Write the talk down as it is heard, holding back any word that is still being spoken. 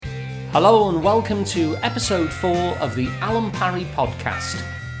Hello and welcome to episode 4 of the Alun Parry podcast,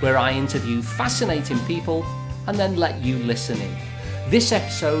 where I interview fascinating people and then let you listen in. This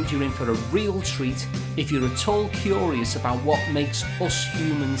episode, you're in for a real treat if you're at all curious about what makes us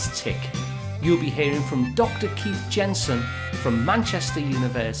humans tick. You'll be hearing from Dr. Keith Jensen from Manchester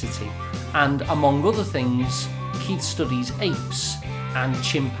University, and among other things, Keith studies apes and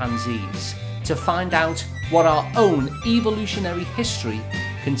chimpanzees to find out what our own evolutionary history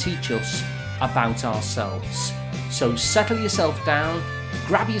can teach us about ourselves. So settle yourself down,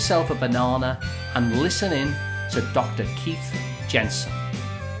 grab yourself a banana and listen in to Dr. Keith Jensen.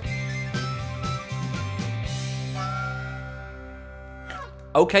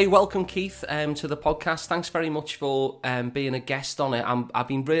 Okay, welcome Keith to the podcast. Thanks very much for being a guest on it. I've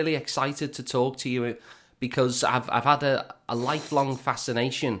been really excited to talk to you because I've had a lifelong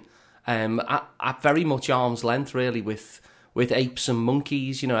fascination at very much arm's length really with apes and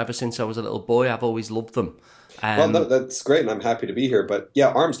monkeys. You know, ever since I was a little boy, I've always loved them. Well, no, that's great, and I'm happy to be here. But yeah,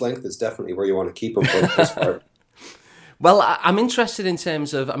 arm's length is definitely where you want to keep them for the most part. Well, I'm interested in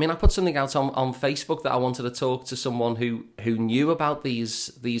terms of, I put something out on Facebook that I wanted to talk to someone who knew about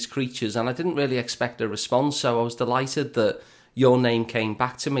these creatures, and I didn't really expect a response, so I was delighted that your name came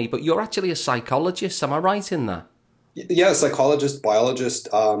back to me. But you're actually a psychologist, am I right in that? Yeah, psychologist, biologist,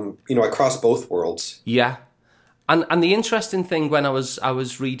 I cross both worlds. Yeah. And the interesting thing when I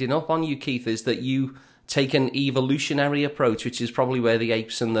was reading up on you, Keith, is that you take an evolutionary approach, which is probably where the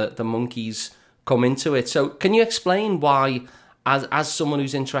apes and the monkeys come into it. So can you explain why, as someone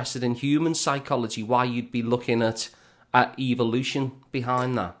who's interested in human psychology, why you'd be looking at evolution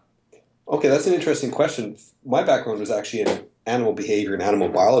behind that? Okay, that's an interesting question. My background was actually in animal behavior and animal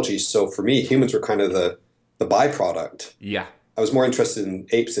biology, so for me, humans were kind of the byproduct. Yeah. I was more interested in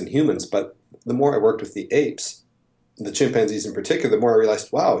apes than humans, but the more I worked with the apes, the chimpanzees in particular, the more I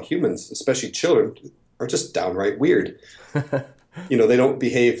realized, wow, humans, especially children, are just downright weird. They don't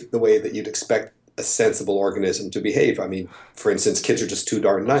behave the way that you'd expect a sensible organism to behave. For instance, kids are just too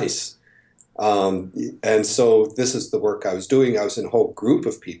darn nice. And so this is the work I was doing. I was in a whole group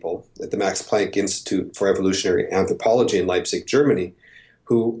of people at the Max Planck Institute for Evolutionary Anthropology in Leipzig, Germany,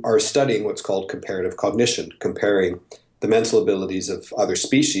 who are studying what's called comparative cognition, comparing the mental abilities of other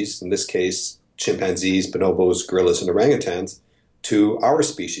species, in this case, chimpanzees, bonobos, gorillas, and orangutans, to our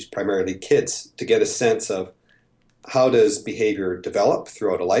species, primarily kids, to get a sense of how does behavior develop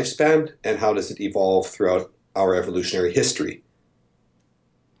throughout a lifespan and how does it evolve throughout our evolutionary history.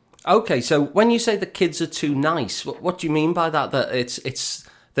 Okay, so when you say the kids are too nice, what do you mean by that? That it's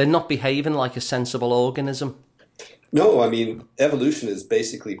they're not behaving like a sensible organism? No, evolution is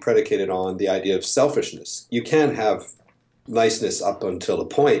basically predicated on the idea of selfishness. You can have niceness up until a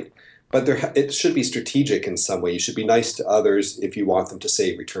point, but it should be strategic in some way. You should be nice to others if you want them to,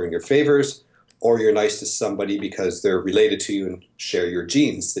 say, return your favors, or you're nice to somebody because they're related to you and share your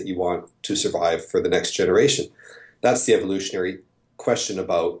genes that you want to survive for the next generation. That's the evolutionary question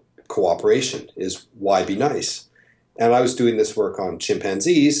about cooperation, is why be nice? And I was doing this work on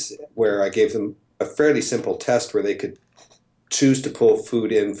chimpanzees, where I gave them a fairly simple test where they could choose to pull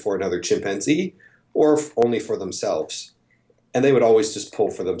food in for another chimpanzee or only for themselves. And they would always just pull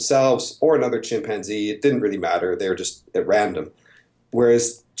for themselves or another chimpanzee. It didn't really matter. They were just at random.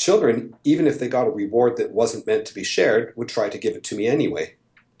 Whereas children, even if they got a reward that wasn't meant to be shared, would try to give it to me anyway.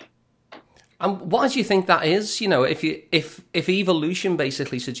 And why do you think that is? You know, if evolution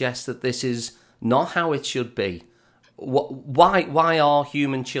basically suggests that this is not how it should be, why are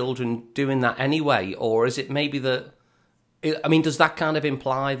human children doing that anyway? Or is it maybe that? Does that kind of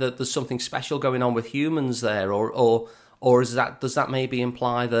imply that there's something special going on with humans there, or does that maybe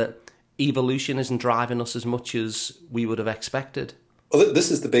imply that evolution isn't driving us as much as we would have expected? Well,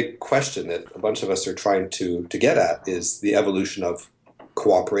 this is the big question that a bunch of us are trying to get at, is the evolution of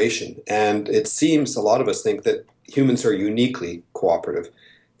cooperation. And it seems a lot of us think that humans are uniquely cooperative.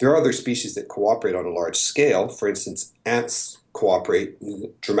 There are other species that cooperate on a large scale. For instance, ants cooperate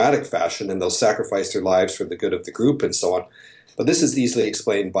in dramatic fashion, and they'll sacrifice their lives for the good of the group and so on. But this is easily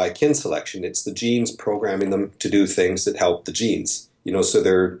explained by kin selection. It's the genes programming them to do things that help the genes. So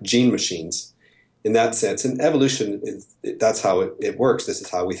they're gene machines in that sense. And evolution, that's how it works. This is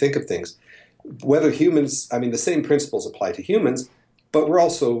how we think of things. Whether humans, the same principles apply to humans, but we're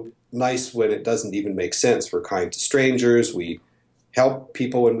also nice when it doesn't even make sense. We're kind to strangers. We help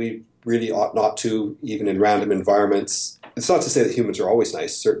people when we really ought not to, even in random environments. It's not to say that humans are always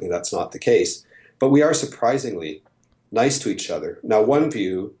nice. Certainly that's not the case. But we are surprisingly nice to each other. Now, one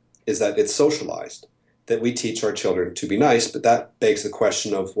view is that it's socialized, that we teach our children to be nice, but that begs the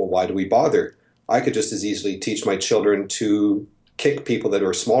question of, well, why do we bother? I could just as easily teach my children to kick people that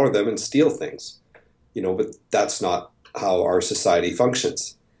are smaller than them and steal things, but that's not how our society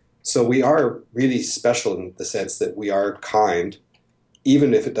functions. So we are really special in the sense that we are kind,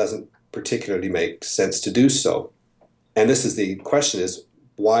 even if it doesn't particularly make sense to do so. And this is the question is,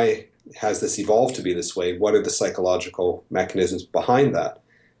 why has this evolved to be this way? What are the psychological mechanisms behind that?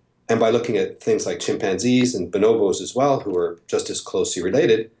 And by looking at things like chimpanzees and bonobos as well, who are just as closely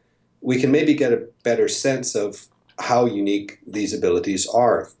related, we can maybe get a better sense of how unique these abilities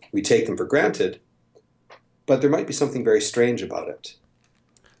are. We take them for granted, but there might be something very strange about it.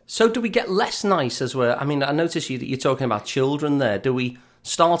 So do we get less nice as I notice you're talking about children there. Do we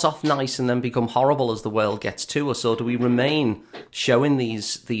start off nice and then become horrible as the world gets to us, or do we remain showing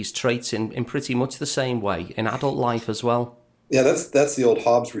these traits in pretty much the same way in adult life as well? Yeah, that's the old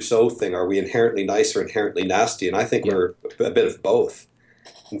Hobbes-Rousseau thing. Are we inherently nice or inherently nasty? And I think we're a bit of both.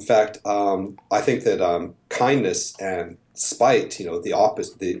 In fact, I think that kindness and spite, the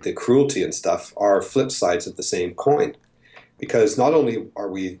opposite, the cruelty and stuff, are flip sides of the same coin. Because not only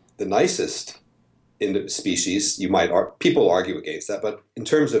are we the nicest in the species, people argue against that, but in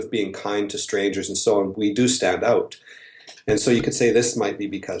terms of being kind to strangers and so on, we do stand out. And so you could say this might be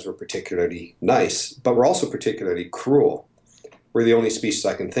because we're particularly nice, but we're also particularly cruel. We're the only species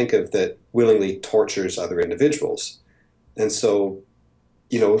I can think of that willingly tortures other individuals. And so,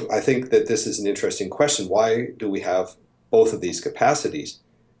 I think that this is an interesting question. Why do we have both of these capacities?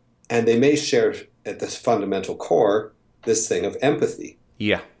 And they may share at this fundamental core this thing of empathy.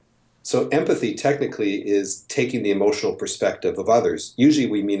 Yeah. So empathy technically is taking the emotional perspective of others. Usually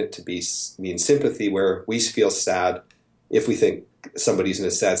we mean it to mean sympathy, where we feel sad if we think somebody's in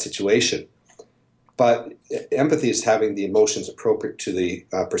a sad situation. But empathy is having the emotions appropriate to the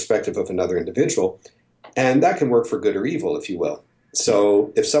perspective of another individual. And that can work for good or evil, if you will.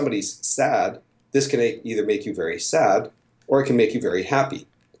 So if somebody's sad, this can either make you very sad or it can make you very happy.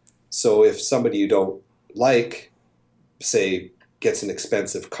 So if somebody you don't like, say, gets an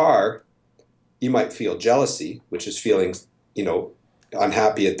expensive car, you might feel jealousy, which is feeling,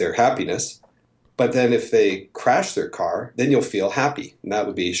 unhappy at their happiness. But then if they crash their car, then you'll feel happy. And that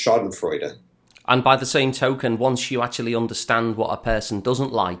would be schadenfreude. And by the same token, once you actually understand what a person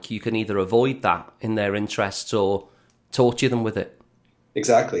doesn't like, you can either avoid that in their interests or torture them with it.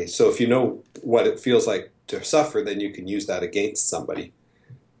 Exactly. So if you know what it feels like to suffer, then you can use that against somebody.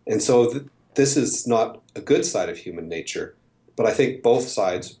 And so this is not a good side of human nature, but I think both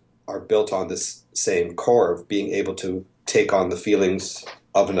sides are built on this same core of being able to take on the feelings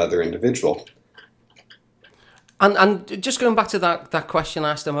of another individual. And just going back to that question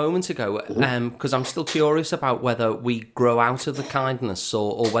I asked a moment ago, because I'm still curious about whether we grow out of the kindness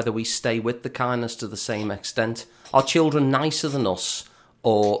or whether we stay with the kindness to the same extent. Are children nicer than us,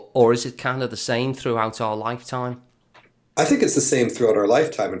 or is it kind of the same throughout our lifetime? I think it's the same throughout our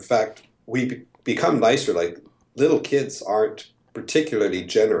lifetime. In fact, we become nicer. Like, little kids aren't particularly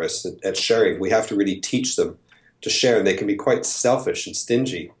generous at sharing. We have to really teach them to share, and they can be quite selfish and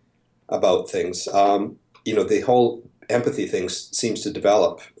stingy about things. The whole empathy thing seems to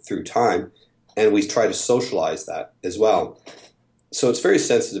develop through time, and we try to socialize that as well. So it's very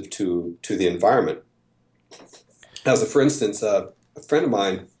sensitive to the environment. Now, for instance, a friend of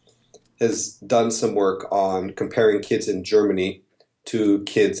mine has done some work on comparing kids in Germany to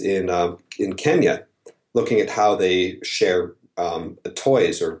kids in Kenya, looking at how they share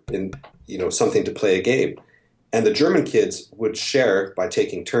toys or something to play a game. And the German kids would share by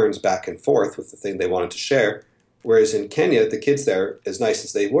taking turns back and forth with the thing they wanted to share, whereas in Kenya, the kids there, as nice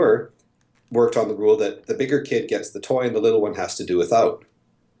as they were, worked on the rule that the bigger kid gets the toy and the little one has to do without.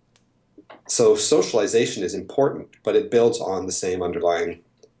 So socialization is important, but it builds on the same underlying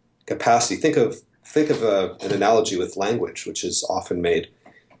capacity. Think of an analogy with language, which is often made.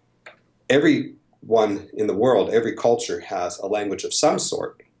 Everyone in the world, every culture has a language of some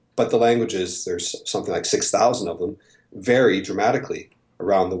sort, but the languages, there's something like 6,000 of them, vary dramatically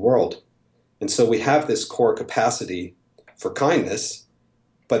around the world. And so we have this core capacity for kindness,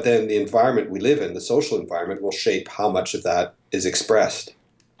 but then the environment we live in, the social environment, will shape how much of that is expressed.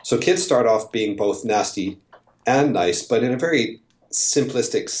 So kids start off being both nasty and nice, but in a very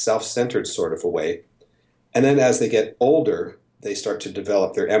simplistic, self-centered sort of a way. And then as they get older, they start to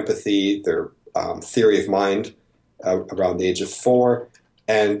develop their empathy, their theory of mind around the age of 4.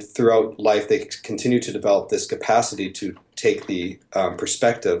 And throughout life, they continue to develop this capacity to take the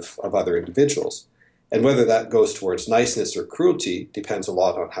perspective of other individuals. And whether that goes towards niceness or cruelty depends a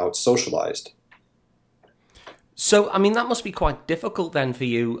lot on how it's socialized. So, that must be quite difficult then for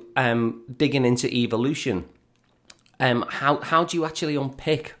you, digging into evolution. How do you actually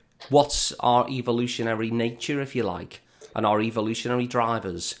unpick what's our evolutionary nature, if you like? and our evolutionary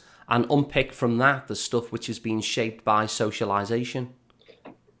drivers, and unpick from that the stuff which has been shaped by socialization?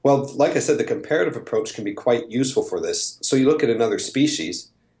 Well, like I said, the comparative approach can be quite useful for this. So you look at another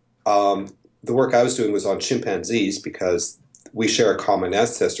species. The work I was doing was on chimpanzees because we share a common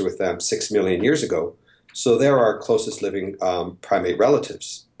ancestor with them 6 million years ago. So they're our closest living primate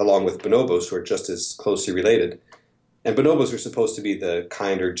relatives, along with bonobos, who are just as closely related. And bonobos are supposed to be the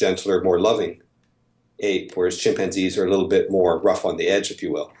kinder, gentler, more loving ape, whereas chimpanzees are a little bit more rough on the edge, if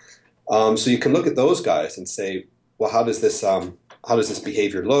you will. So you can look at those guys and say, well, how does this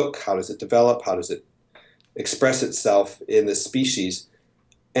behavior look? How does it develop? How does it express itself in this species?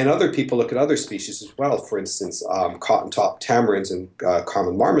 And other people look at other species as well. For instance, cotton-top tamarins and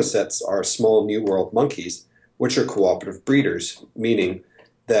common marmosets are small New World monkeys, which are cooperative breeders, meaning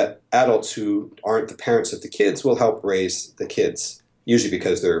that adults who aren't the parents of the kids will help raise the kids, usually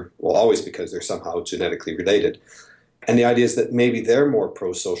always because they're somehow genetically related. And the idea is that maybe they're more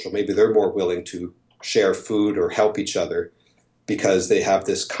pro-social, maybe they're more willing to share food or help each other because they have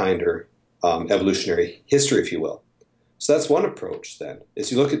this kinder evolutionary history, if you will. So that's one approach then,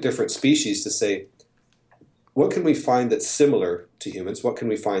 is you look at different species to say, what can we find that's similar to humans? What can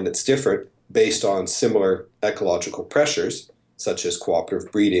we find that's different based on similar ecological pressures, such as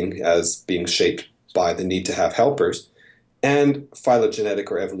cooperative breeding as being shaped by the need to have helpers, and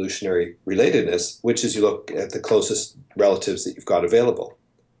phylogenetic or evolutionary relatedness, which is you look at the closest relatives that you've got available.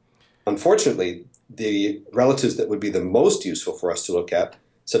 Unfortunately, the relatives that would be the most useful for us to look at,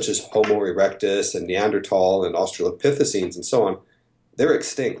 such as Homo erectus and Neanderthal and Australopithecines and so on, they're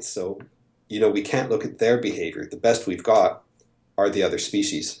extinct. So, we can't look at their behavior. The best we've got are the other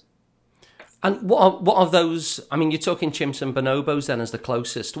species. And what are those? I mean, you're talking chimps and bonobos then as the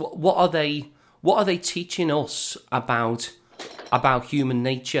closest. What are they? What are they teaching us about human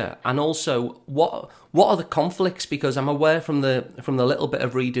nature? And also, what are the conflicts? Because I'm aware from the little bit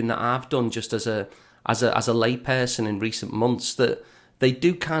of reading that I've done, just as a layperson in recent months, that they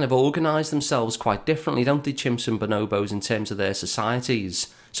do kind of organise themselves quite differently, don't they, chimps and bonobos, in terms of their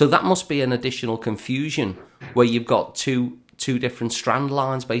societies? So that must be an additional confusion where you've got two different strand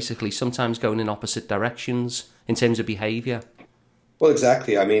lines, basically, sometimes going in opposite directions in terms of behaviour. Well,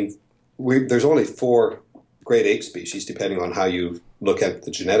 exactly. I mean, there's only 4 great ape species, depending on how you look at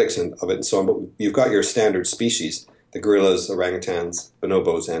the genetics of it and so on. But you've got your standard species, the gorillas, orangutans,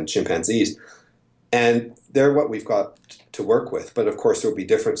 bonobos, and chimpanzees. And they're what we've got to work with. But of course, there will be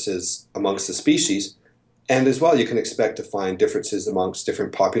differences amongst the species. And as well, you can expect to find differences amongst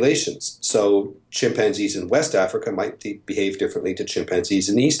different populations. So chimpanzees in West Africa might behave differently to chimpanzees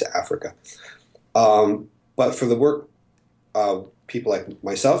in East Africa. But for the work people like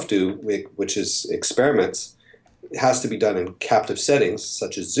myself do, which is experiments, it has to be done in captive settings,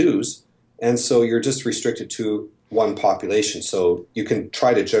 such as zoos. And so you're just restricted to one population. So you can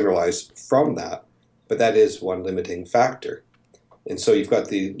try to generalize from that, but that is one limiting factor. And so you've got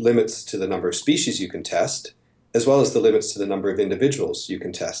the limits to the number of species you can test, as well as the limits to the number of individuals you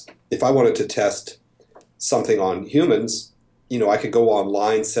can test. If I wanted to test something on humans, I could go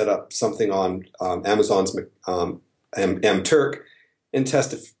online, set up something on Amazon's M-Turk, and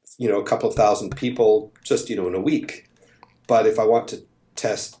test a couple of thousand people just in a week. But if I want to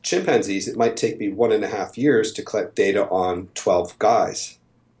test chimpanzees, it might take me 1.5 years to collect data on 12 guys.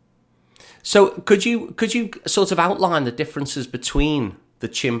 So could you sort of outline the differences between the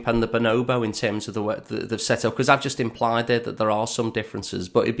chimp and the bonobo in terms of the way they've set up? Because I've just implied there that there are some differences,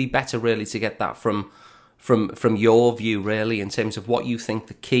 but it'd be better really to get that from your view, really, in terms of what you think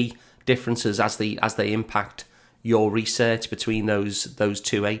the key differences as they impact your research between those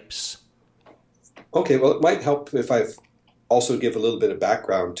two apes. Okay, well, it might help if I also give a little bit of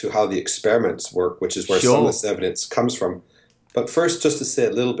background to how the experiments work, which is where some of this evidence comes from. But first, just to say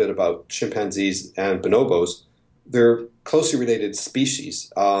a little bit about chimpanzees and bonobos, they're closely related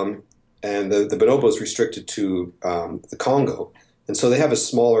species, and the bonobo is restricted to the Congo. And so they have a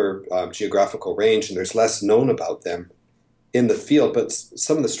smaller geographical range, and there's less known about them in the field. But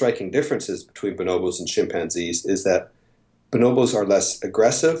some of the striking differences between bonobos and chimpanzees is that bonobos are less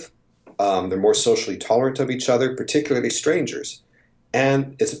aggressive, they're more socially tolerant of each other, particularly strangers.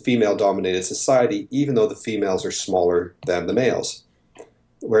 And it's a female-dominated society, even though the females are smaller than the males.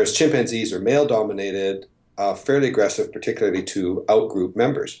 Whereas chimpanzees are male-dominated, fairly aggressive, particularly to out-group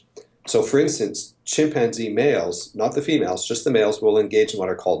members. So, for instance, chimpanzee males, not the females, just the males, will engage in what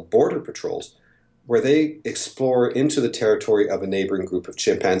are called border patrols, where they explore into the territory of a neighboring group of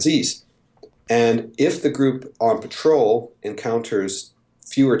chimpanzees. And if the group on patrol encounters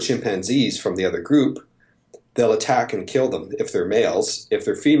fewer chimpanzees from the other group, they'll attack and kill them if they're males. If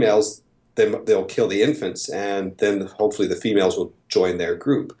they're females, then they'll kill the infants, and then hopefully the females will join their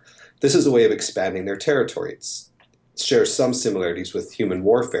group. This is a way of expanding their territory. It shares some similarities with human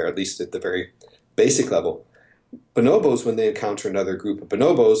warfare, at least at the very basic level. Bonobos, when they encounter another group of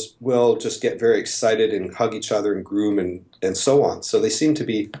bonobos, will just get very excited and hug each other and groom and so on. So they seem to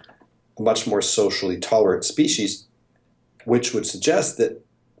be a much more socially tolerant species, which would suggest that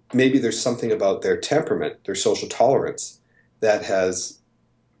maybe there's something about their temperament, their social tolerance, that has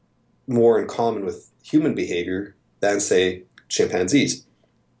more in common with human behavior than, say, chimpanzees.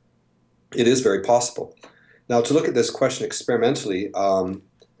 It is very possible. Now, to look at this question experimentally, the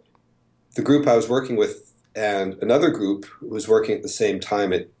group I was working with and another group who was working at the same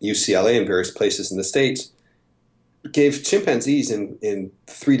time at UCLA and various places in the States gave chimpanzees in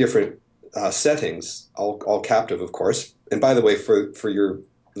 3 different settings, all captive, of course. And by the way, for your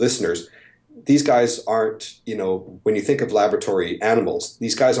listeners, these guys aren't, when you think of laboratory animals,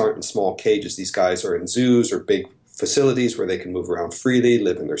 these guys aren't in small cages. These guys are in zoos or big facilities where they can move around freely,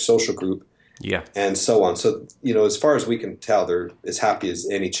 live in their social group, and so on. So, as far as we can tell, they're as happy as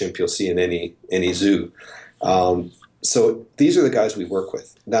any chimp you'll see in any zoo. So these are the guys we work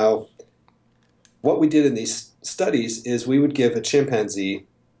with. Now, what we did in these studies is we would give a chimpanzee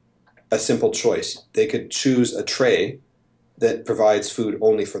a simple choice. They could choose a tray that provides food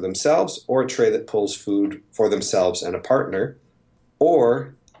only for themselves, or a tray that pulls food for themselves and a partner.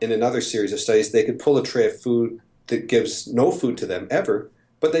 Or, in another series of studies, they could pull a tray of food that gives no food to them ever,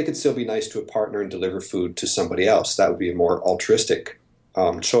 but they could still be nice to a partner and deliver food to somebody else. That would be a more altruistic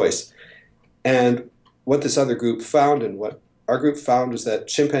choice. And what this other group found and what our group found was that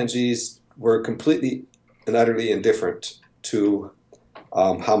chimpanzees were completely and utterly indifferent to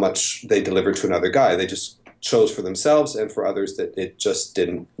how much they delivered to another guy. They just chose for themselves, and for others that it just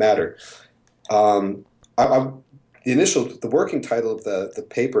didn't matter. The working title of the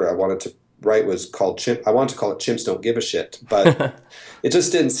paper I wanted to write was called I wanted to call it Chimps Don't Give a Shit, but it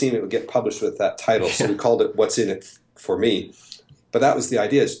just didn't seem it would get published with that title, so we called it What's in It for Me. But that was the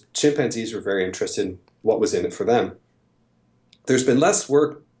idea, is chimpanzees were very interested in what was in it for them. There's been less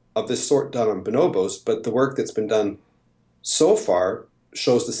work of this sort done on bonobos, but the work that's been done so far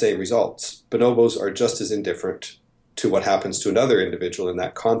shows the same results. Bonobos are just as indifferent to what happens to another individual in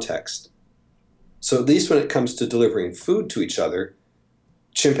that context. So at least when it comes to delivering food to each other,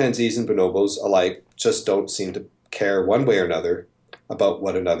 chimpanzees and bonobos alike just don't seem to care one way or another about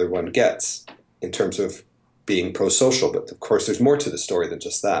what another one gets in terms of being pro-social. But of course, there's more to the story than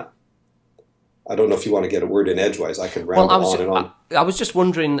just that. I don't know if you want to get a word in edgewise. I can ramble on and on. I was just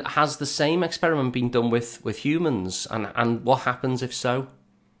wondering, has the same experiment been done with humans, and what happens if so?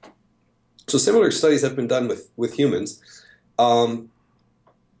 So similar studies have been done with humans.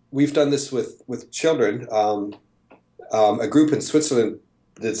 We've done this with children. A group in Switzerland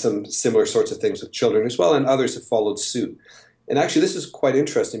did some similar sorts of things with children as well, and others have followed suit. And actually, this is quite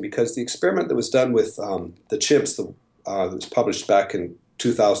interesting because the experiment that was done with the chimps, that was published back in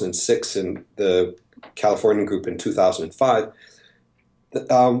 2006 in the Californian group in 2005,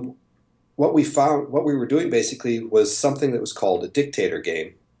 what we were doing basically was something that was called a dictator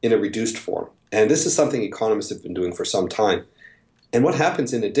game in a reduced form. And this is something economists have been doing for some time. And what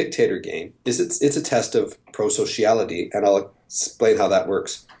happens in a dictator game is it's a test of prosociality, and I'll explain how that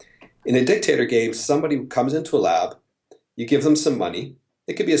works. In a dictator game, somebody comes into a lab, you give them some money.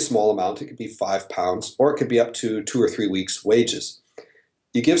 It could be a small amount, it could be £5, or it could be up to 2 or 3 weeks' wages.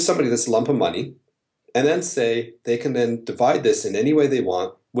 You give somebody this lump of money, and then say they can then divide this in any way they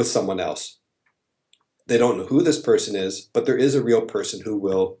want with someone else. They don't know who this person is, but there is a real person who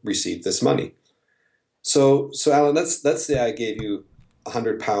will receive this money. So Alan, let's say I gave you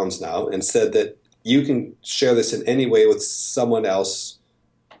 £100 now and said that you can share this in any way with someone else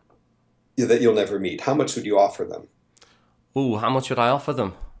that you'll never meet. How much would you offer them? Ooh, how much would I offer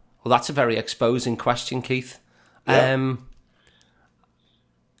them? Well, that's a very exposing question, Keith. Yeah.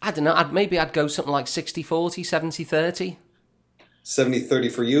 I don't know. I'd go something like 60-40, 70-30.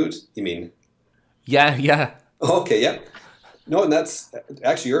 70-30 for you mean? Yeah. Okay, yeah. No, and that's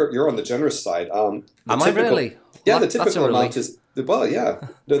actually you're on the generous side. Am I really? Yeah, the typical amount is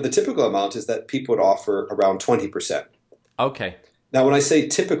the typical amount is that people would offer around 20%. Okay. Now, when I say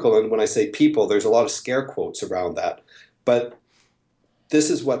typical and when I say people, there's a lot of scare quotes around that, but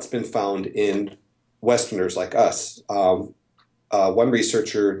this is what's been found in Westerners like us. One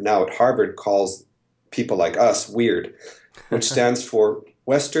researcher now at Harvard calls people like us weird, which stands for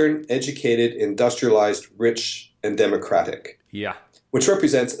Western, educated, industrialized, rich, and democratic. Yeah. Which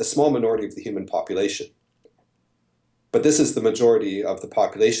represents a small minority of the human population. But this is the majority of the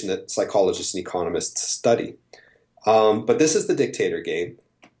population that psychologists and economists study. But this is the dictator game.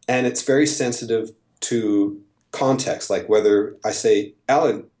 And it's very sensitive to context, like whether I say,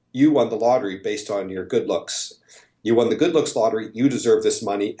 Alan, you won the lottery based on your good looks. You won the good looks lottery, you deserve this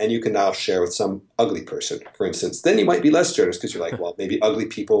money, and you can now share with some ugly person, for instance. Then you might be less generous because you're like, well, maybe ugly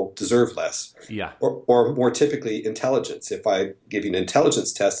people deserve less. Yeah. Or more typically, intelligence. If I give you an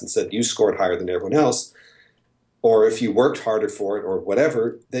intelligence test and said you scored higher than everyone else, or if you worked harder for it or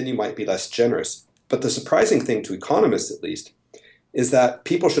whatever, then you might be less generous. But the surprising thing to economists, at least, is that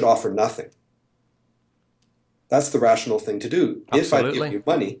people should offer nothing. That's the rational thing to do. Absolutely. If I give you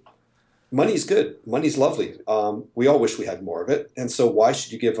money, money's good. Money's lovely. We all wish we had more of it. And so why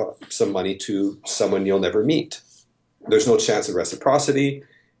should you give up some money to someone you'll never meet? There's no chance of reciprocity.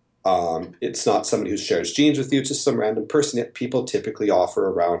 It's not somebody who shares genes with you. It's just some random person. Yet people typically offer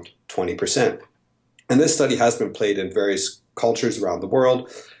around 20%. And this study has been played in various cultures around the world.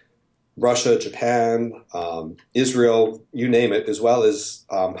 Russia, Japan, Israel, you name it, as well as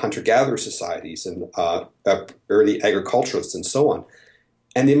hunter-gatherer societies and early agriculturalists and so on.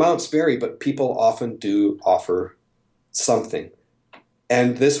 And the amounts vary, but people often do offer something.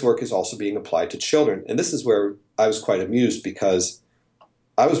 And this work is also being applied to children. And this is where I was quite amused because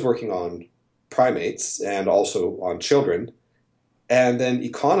I was working on primates and also on children. And then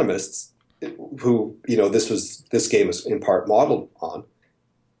economists who, this game is in part modeled on,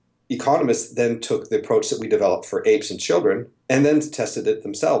 economists then took the approach that we developed for apes and children and then tested it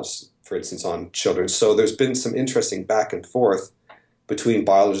themselves, for instance, on children. So there's been some interesting back and forth between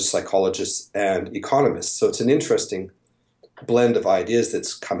biologists, psychologists, and economists. So it's an interesting blend of ideas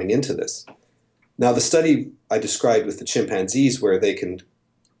that's coming into this. Now, the study I described with the chimpanzees where they can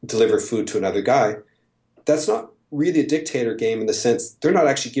deliver food to another guy, that's not really a dictator game in the sense they're not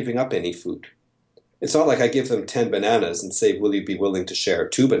actually giving up any food. It's not like I give them 10 bananas and say, will you be willing to share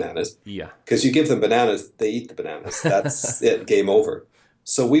 2 bananas? Yeah. Because you give them bananas, they eat the bananas. That's it, game over.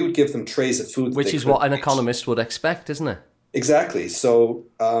 So we would give them trays of food. Which is what an economist would expect, isn't it? Exactly. So,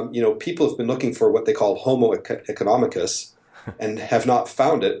 people have been looking for what they call Homo economicus and have not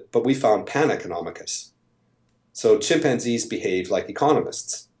found it, but we found Pan economicus. So chimpanzees behave like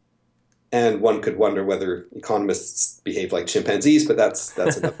economists. And one could wonder whether economists behave like chimpanzees, but that's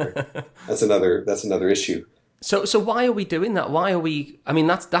another issue. So why are we doing that? Why are we? I mean,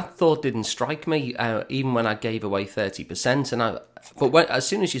 that thought didn't strike me even when I gave away 30%. As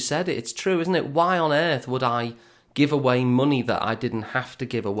soon as you said it, it's true, isn't it? Why on earth would I give away money that I didn't have to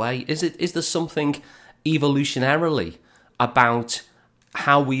give away? Is there something evolutionarily about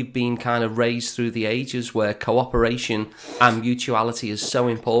how we've been kind of raised through the ages where cooperation and mutuality is so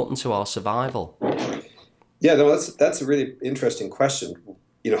important to our survival? Yeah, no, that's a really interesting question.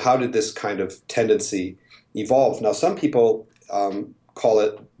 How did this kind of tendency evolve? Now, some people call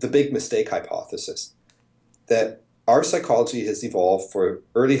it the big mistake hypothesis, that our psychology has evolved for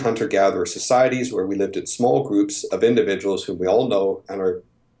early hunter-gatherer societies where we lived in small groups of individuals whom we all know and are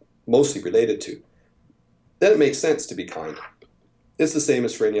mostly related to. Then it makes sense to be kind. It's the same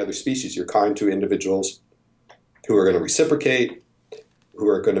as for any other species. You're kind to individuals who are going to reciprocate, who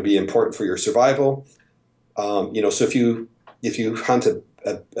are going to be important for your survival. So if you hunt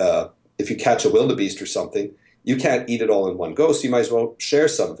if you catch a wildebeest or something, you can't eat it all in one go. So you might as well share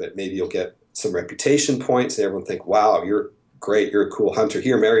some of it. Maybe you'll get some reputation points, and everyone think, "Wow, you're great. You're a cool hunter.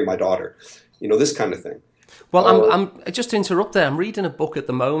 Here, marry my daughter." This kind of thing. Well, I'm just to interrupt there. I'm reading a book at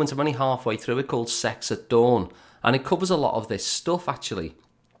the moment. I'm only halfway through it called Sex at Dawn. And it covers a lot of this stuff, actually.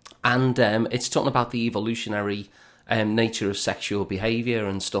 And it's talking about the evolutionary nature of sexual behaviour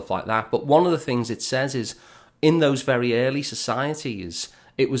and stuff like that. But one of the things it says is, in those very early societies,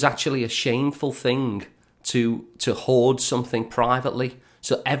 it was actually a shameful thing to hoard something privately.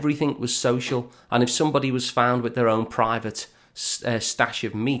 So everything was social. And if somebody was found with their own private stash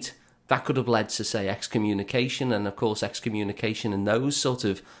of meat, that could have led to, say, excommunication. And, of course, excommunication in those sort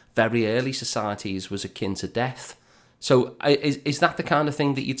of very early societies was akin to death. So is that the kind of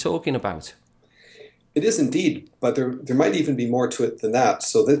thing that you're talking about? It is indeed, but there might even be more to it than that.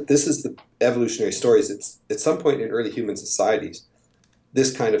 So this is the evolutionary stories. It's at some point in early human societies,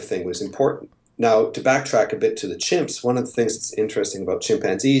 this kind of thing was important. Now, to backtrack a bit to the chimps, one of the things that's interesting about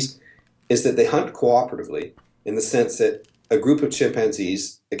chimpanzees is that they hunt cooperatively in the sense that a group of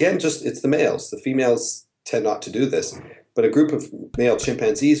chimpanzees, again, it's the males. The females tend not to do this, but a group of male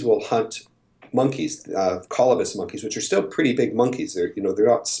chimpanzees will hunt monkeys, colobus monkeys, which are still pretty big monkeys. They're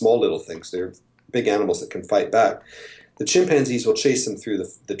not small little things. They're big animals that can fight back. The chimpanzees will chase them through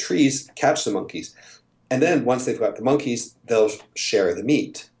the trees, catch the monkeys, and then once they've got the monkeys, they'll share the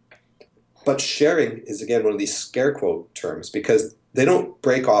meat. But sharing is, again, one of these scare quote terms because they don't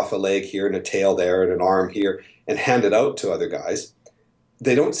break off a leg here and a tail there and an arm here and hand it out to other guys.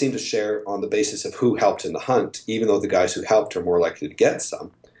 they don't seem to share on the basis of who helped in the hunt, even though the guys who helped are more likely to get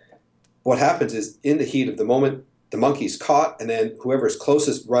some. What happens is, in the heat of the moment, the monkey's caught, and then whoever's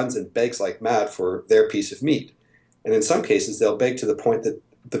closest runs and begs like mad for their piece of meat. And in some cases, they'll beg to the point that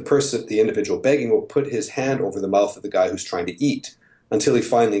the individual begging, will put his hand over the mouth of the guy who's trying to eat until he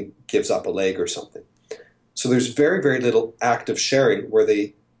finally gives up a leg or something. So there's very, very little active sharing where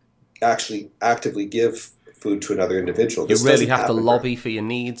they actually actively give food to another individual. You really have to lobby for your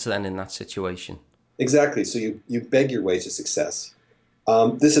needs then in that situation. Exactly. So you beg your way to success.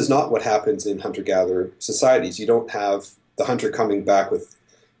 This is not what happens in hunter-gatherer societies. You don't have the hunter coming back with,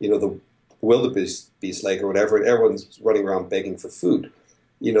 the wildebeest leg or whatever, and everyone's running around begging for food.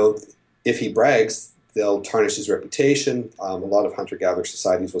 If he brags, they'll tarnish his reputation. A lot of hunter-gatherer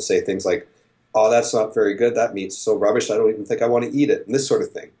societies will say things like, "Oh, that's not very good. That meat's so rubbish. I don't even think I want to eat it," and this sort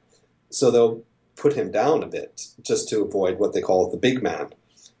of thing. So they'll put him down a bit just to avoid what they call the big man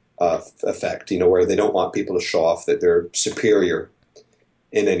effect, where they don't want people to show off that they're superior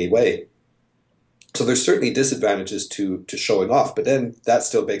in any way. So there's certainly disadvantages to showing off, but then that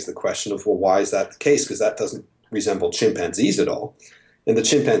still begs the question of, well, why is that the case? Because that doesn't resemble chimpanzees at all. And the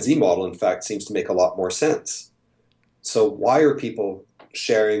chimpanzee model, in fact, seems to make a lot more sense. So why are people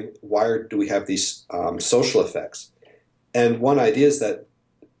sharing? Why do we have these social effects? And one idea is that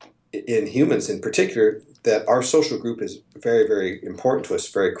in humans in particular, that our social group is very, very important to us,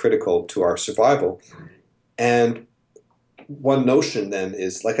 very critical to our survival. And one notion then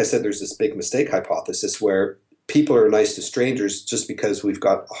is, like I said, there's this big mistake hypothesis where people are nice to strangers just because we've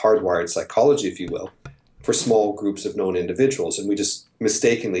got hardwired psychology, if you will, for small groups of known individuals, and we just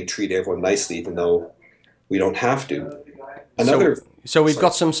mistakenly treat everyone nicely even though we don't have to. So we've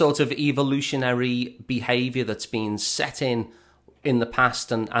got some sort of evolutionary behavior that's been set in the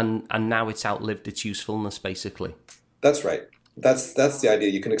past and now it's outlived its usefulness, basically. That's right. That's the idea.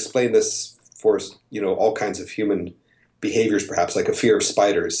 You can explain this for all kinds of human behaviors, perhaps, like a fear of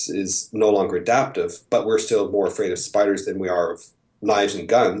spiders is no longer adaptive, but we're still more afraid of spiders than we are of knives and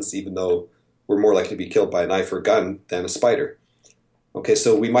guns, even though we're more likely to be killed by a knife or a gun than a spider. Okay,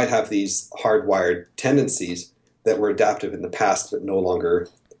 so we might have these hardwired tendencies that were adaptive in the past but no longer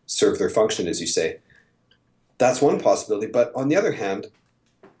serve their function, as you say. That's one possibility, but on the other hand,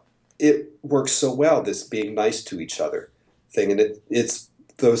 it works so well, this being nice to each other thing, and it's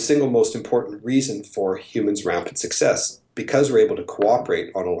the single most important reason for humans' rampant success. Because we're able to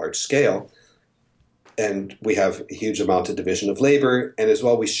cooperate on a large scale, and we have a huge amount of division of labor, and as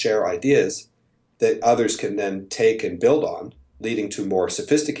well we share ideas that others can then take and build on, leading to more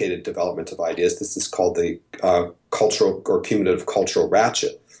sophisticated development of ideas. This is called the cultural or cumulative cultural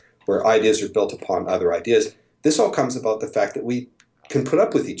ratchet, where ideas are built upon other ideas. This all comes about the fact that we can put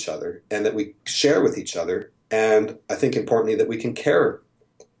up with each other and that we share with each other, and I think importantly that we can care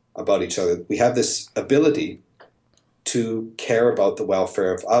about each other. We have this ability to care about the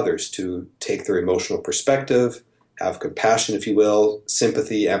welfare of others, to take their emotional perspective, have compassion, if you will,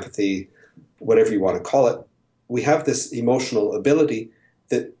 sympathy, empathy, whatever you want to call it. We have this emotional ability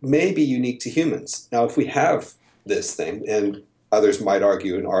that may be unique to humans. Now, if we have this thing, and others might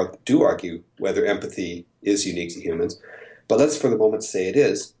argue and do argue whether empathy is unique to humans, but let's for the moment say it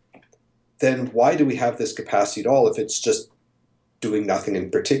is, then why do we have this capacity at all if it's just doing nothing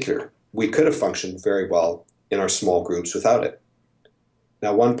in particular? We could have functioned very well in our small groups without it.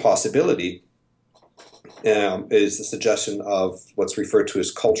 Now, one possibility is the suggestion of what's referred to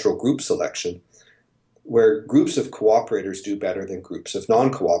as cultural group selection, where groups of cooperators do better than groups of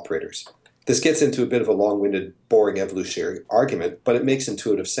non-cooperators. This gets into a bit of a long-winded, boring evolutionary argument, but it makes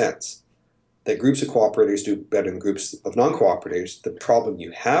intuitive sense. That groups of cooperators do better than groups of non-cooperators. The problem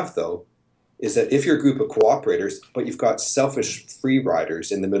you have, though, is that if you're a group of cooperators, but you've got selfish free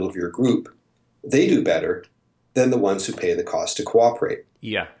riders in the middle of your group, they do better than the ones who pay the cost to cooperate.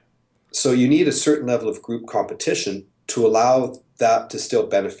 Yeah. So you need a certain level of group competition to allow that to still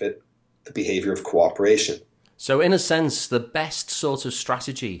benefit the behavior of cooperation. So in a sense, the best sort of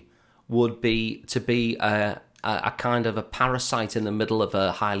strategy would be to be a kind of a parasite in the middle of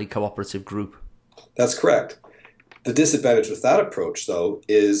a highly cooperative group. That's correct. The disadvantage with that approach, though,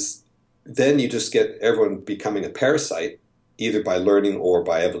 is then you just get everyone becoming a parasite, either by learning or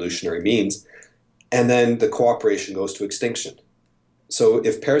by evolutionary means, and then the cooperation goes to extinction. So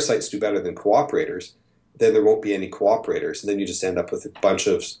if parasites do better than cooperators, then there won't be any cooperators, and then you just end up with a bunch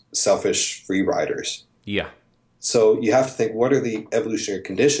of selfish free riders. Yeah. So you have to think, what are the evolutionary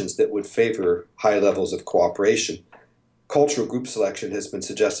conditions that would favor high levels of cooperation? Cultural group selection has been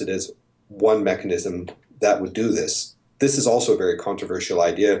suggested as one mechanism that would do this. This is also a very controversial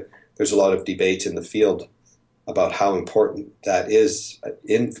idea. There's a lot of debate in the field about how important that is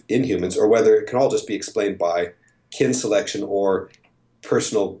in humans, or whether it can all just be explained by kin selection or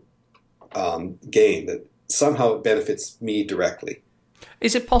personal gain, that somehow it benefits me directly.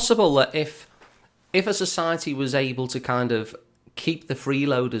 Is it possible that if a society was able to kind of keep the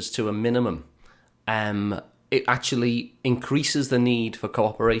freeloaders to a minimum, it actually increases the need for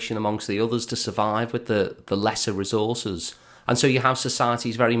cooperation amongst the others to survive with the lesser resources? And so you have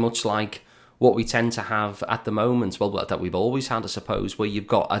societies very much like what we tend to have at the moment, well, that we've always had, I suppose, where you've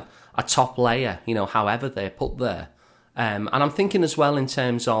got a top layer, however they're put there. And I'm thinking as well in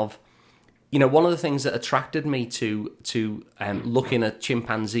terms of, one of the things that attracted me to looking at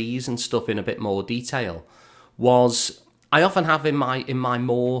chimpanzees and stuff in a bit more detail was I often have in my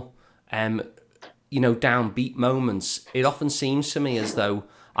more downbeat moments, it often seems to me as though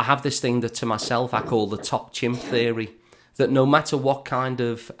I have this thing that to myself I call the top chimp theory, that no matter what kind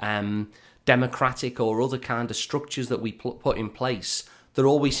of democratic or other kind of structures that we put in place, there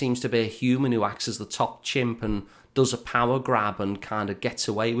always seems to be a human who acts as the top chimp and does a power grab and kind of gets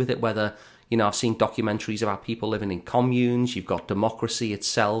away with it. Whether, I've seen documentaries about people living in communes, you've got democracy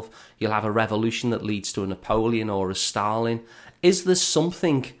itself, you'll have a revolution that leads to a Napoleon or a Stalin. Is there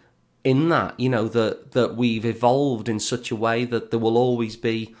something in that, that we've evolved in such a way that there will always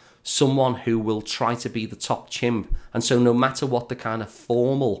be someone who will try to be the top chimp, and so no matter what the kind of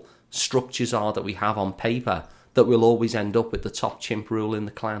formal structures are that we have on paper, that we'll always end up with the top chimp rule in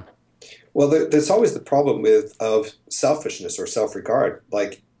the clan? Well, there's always the problem of selfishness or self-regard.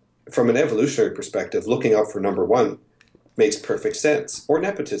 Like, from an evolutionary perspective, looking out for number one makes perfect sense. Or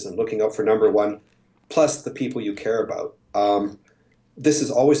nepotism, looking out for number one plus the people you care about. This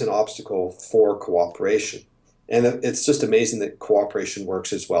is always an obstacle for cooperation. And it's just amazing that cooperation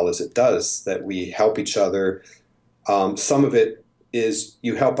works as well as it does, that we help each other. Some of it is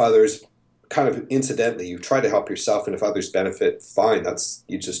you help others kind of incidentally. You try to help yourself, and if others benefit, fine.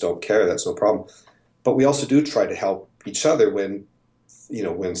 You just don't care. That's no problem. But we also do try to help each other when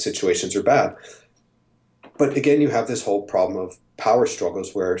situations are bad. But again, you have this whole problem of power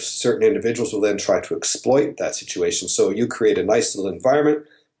struggles where certain individuals will then try to exploit that situation. So you create a nice little environment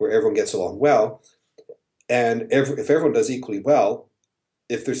where everyone gets along well. And if everyone does equally well,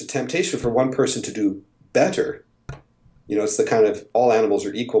 if there's a temptation for one person to do better, it's the kind of all animals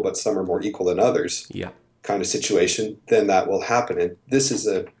are equal, but some are more equal than others kind of situation, then that will happen. And this is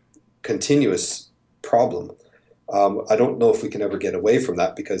a continuous problem. I don't know if we can ever get away from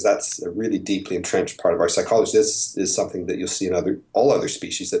that, because that's a really deeply entrenched part of our psychology. This is something that you'll see in all other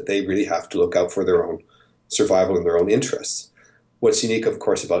species, that they really have to look out for their own survival and their own interests. What's unique, of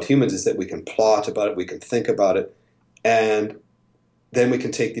course, about humans is that we can plot about it, we can think about it, and then we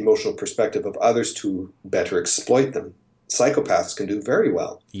can take the emotional perspective of others to better exploit them. Psychopaths can do very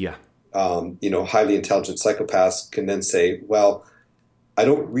well. Yeah. Highly intelligent psychopaths can then say, well, I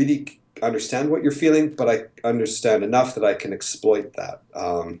don't really understand what you're feeling, but I understand enough that I can exploit that.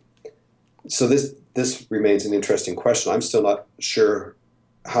 So this remains an interesting question. I'm still not sure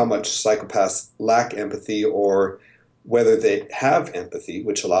how much psychopaths lack empathy, or whether they have empathy,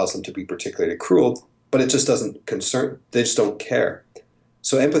 which allows them to be particularly cruel, but it just doesn't concern, they just don't care.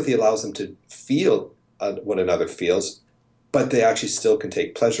 So empathy allows them to feel what another feels, but they actually still can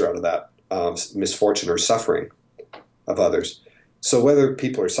take pleasure out of that misfortune or suffering of others. So whether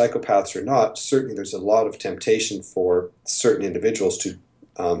people are psychopaths or not, certainly there's a lot of temptation for certain individuals to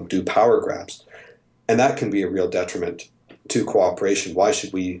do power grabs. And that can be a real detriment to cooperation. Why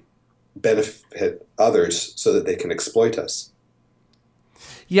should we benefit others so that they can exploit us?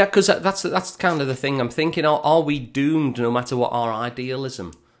 Yeah, because that's kind of the thing I'm thinking. Are we doomed, no matter what our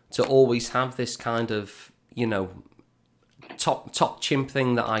idealism, to always have this kind of, top chimp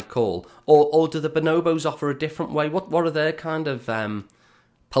thing that I call, or do the bonobos offer a different way? What are their kind of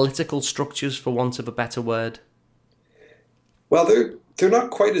political structures, for want of a better word? Well, they're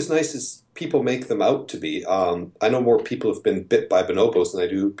not quite as nice as people make them out to be. I know more people have been bit by bonobos than I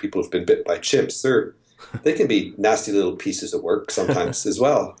do people have been bit by chimps. They can be nasty little pieces of work sometimes as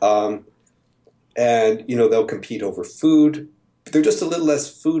well. And they'll compete over food. They're just a little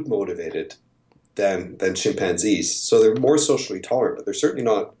less food motivated than chimpanzees. So they're more socially tolerant, but they're certainly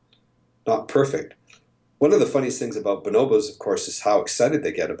not perfect. One of the funniest things about bonobos, of course, is how excited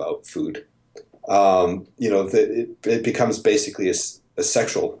they get about food. It becomes basically a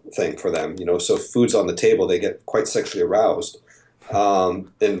sexual thing for them. So if food's on the table, they get quite sexually aroused,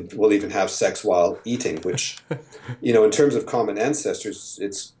 and will even have sex while eating, which, in terms of common ancestors,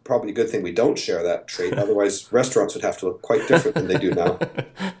 it's probably a good thing we don't share that trait. Otherwise, restaurants would have to look quite different than they do now.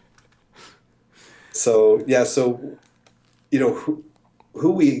 So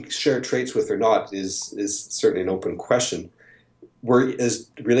who we share traits with or not is certainly an open question. We're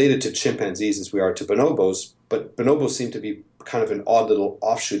as related to chimpanzees as we are to bonobos, but bonobos seem to be kind of an odd little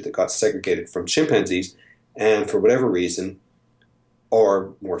offshoot that got segregated from chimpanzees, and for whatever reason, are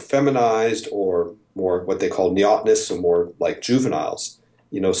more feminized or more what they call neotnous, so more like juveniles.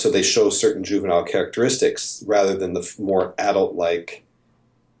 So they show certain juvenile characteristics rather than the more adult-like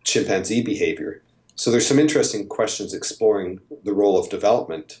chimpanzee behavior. So there's some interesting questions exploring the role of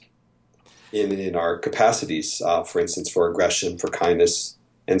development in our capacities, for instance, for aggression, for kindness,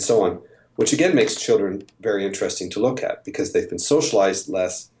 and so on, which again makes children very interesting to look at because they've been socialized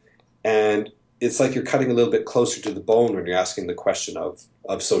less, and it's like you're cutting a little bit closer to the bone when you're asking the question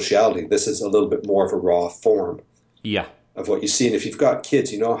of sociality. This is a little bit more of a raw form of what you see. And if you've got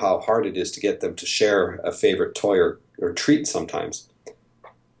kids, you know how hard it is to get them to share a favorite toy or treat sometimes.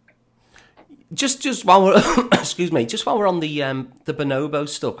 Just while we're excuse me, just while we're on the bonobo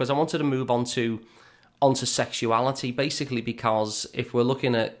stuff, because I wanted to move onto sexuality, basically because if we're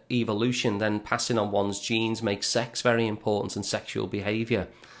looking at evolution, then passing on one's genes makes sex very important and sexual behaviour.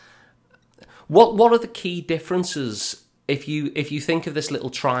 What are the key differences if you think of this little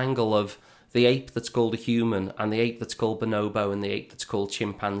triangle of the ape that's called a human and the ape that's called bonobo and the ape that's called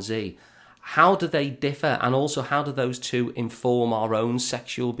chimpanzee? How do they differ, and also how do those two inform our own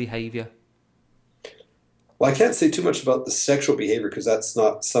sexual behaviour? Well, I can't say too much about the sexual behavior because that's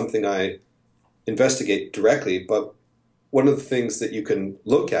not something I investigate directly, but one of the things that you can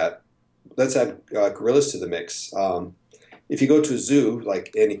look at, let's add gorillas to the mix. If you go to a zoo,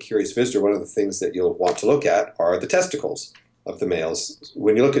 like any curious visitor, one of the things that you'll want to look at are the testicles of the males.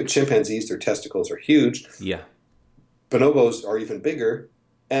 When you look at chimpanzees, their testicles are huge. Yeah. Bonobos are even bigger,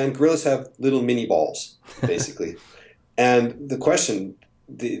 and gorillas have little mini balls, basically. And the question,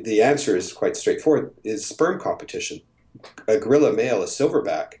 the answer is quite straightforward, is sperm competition. A gorilla male, a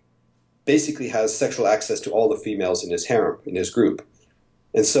silverback, basically has sexual access to all the females in his harem, in his group.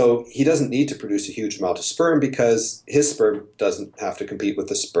 And so he doesn't need to produce a huge amount of sperm because his sperm doesn't have to compete with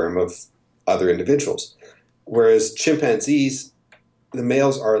the sperm of other individuals. Whereas chimpanzees, the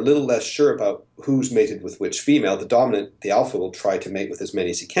males are a little less sure about who's mated with which female. The dominant, the alpha, will try to mate with as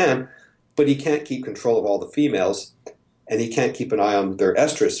many as he can, but he can't keep control of all the females, and he can't keep an eye on their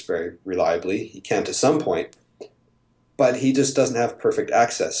estrus very reliably. He can to some point, but he just doesn't have perfect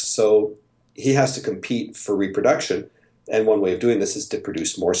access. So he has to compete for reproduction. And one way of doing this is to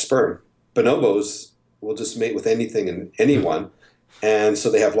produce more sperm. Bonobos will just mate with anything and anyone, and so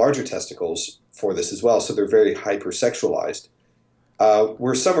they have larger testicles for this as well. So they're very hypersexualized.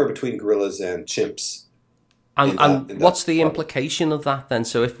 We're somewhere between gorillas and chimps. And what's the implication of that then?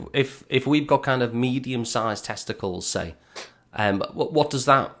 So if we've got kind of medium-sized testicles, say, what does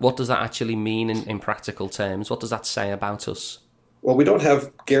that actually mean in practical terms? What does that say about us? Well, we don't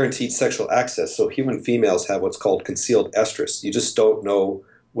have guaranteed sexual access, so human females have what's called concealed estrus. You just don't know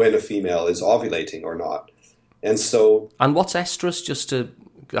when a female is ovulating or not. And what's estrus?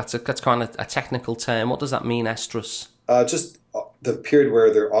 That's kind of a technical term. What does that mean, estrus? Just the period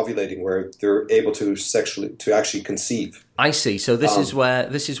where they're ovulating, where they're able to actually conceive. I see. So this is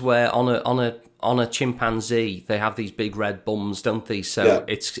where on a chimpanzee they have these big red bums, don't they? So yeah.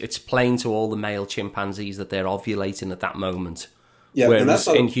 It's plain to all the male chimpanzees that they're ovulating at that moment. Yeah, whereas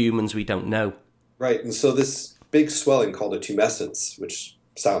in humans we don't know. Right, and so this big swelling called a tumescence, which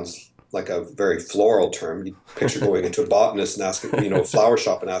sounds like a very floral term. You picture going into a botanist and asking, a flower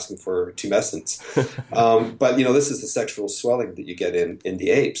shop and asking for tumescence. But this is the sexual swelling that you get in the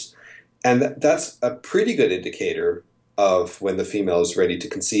apes, and that's a pretty good indicator of when the female is ready to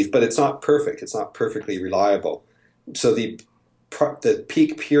conceive. But it's not perfect. It's not perfectly reliable. So the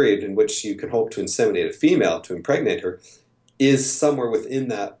peak period in which you can hope to inseminate a female to impregnate her is somewhere within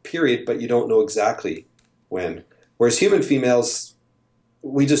that period, but you don't know exactly when. Whereas human females,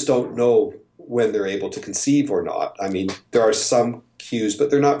 we just don't know when they're able to conceive or not. I mean, there are some cues,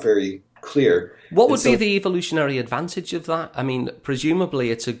 but they're not very clear. What would be the evolutionary advantage of that? I mean, presumably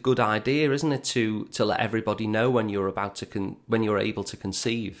it's a good idea, isn't it, to let everybody know when you're when you're able to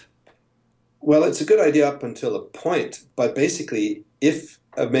conceive? Well, it's a good idea up until a point, but basically, if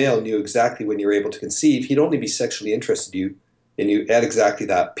a male knew exactly when you're able to conceive, he'd only be sexually interested in you at exactly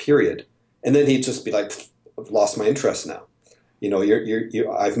that period, and then he'd just be like, "I've lost my interest now.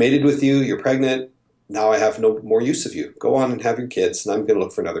 I've mated with you. You're pregnant. Now I have no more use of you. Go on and have your kids, and I'm going to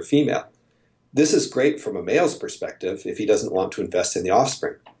look for another female." This is great from a male's perspective if he doesn't want to invest in the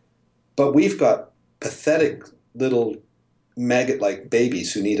offspring. But we've got pathetic little maggot-like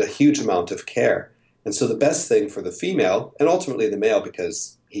babies who need a huge amount of care. And so the best thing for the female, and ultimately the male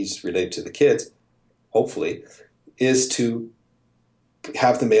because he's related to the kids, hopefully, is to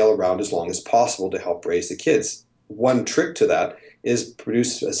have the male around as long as possible to help raise the kids. One trick to that is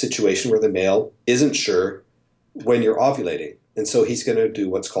produce a situation where the male isn't sure when you're ovulating. And so he's going to do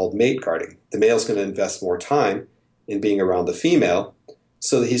what's called mate guarding. The male's going to invest more time in being around the female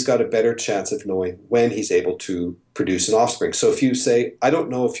so that he's got a better chance of knowing when he's able to produce an offspring. So if you say, I don't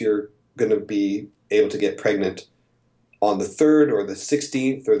know if you're going to be able to get pregnant on the 3rd or the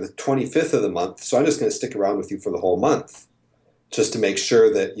 16th or the 25th of the month, so I'm just going to stick around with you for the whole month just to make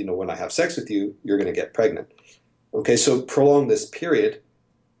sure that, when I have sex with you, you're going to get pregnant. Okay, so prolong this period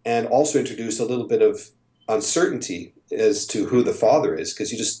and also introduce a little bit of uncertainty as to who the father is,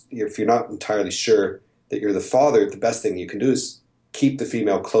 because if you're not entirely sure that you're the father, the best thing you can do is keep the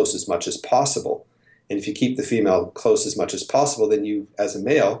female close as much as possible. And if you keep the female close as much as possible, then you, as a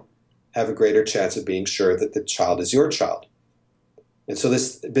male, have a greater chance of being sure that the child is your child. And so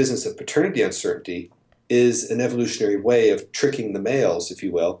this business of paternity uncertainty is an evolutionary way of tricking the males, if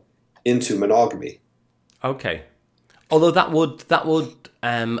you will, into monogamy. Okay. Although that would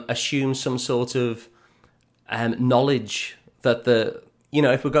assume some sort of knowledge that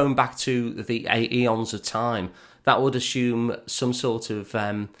if we're going back to the eons of time, that would assume some sort of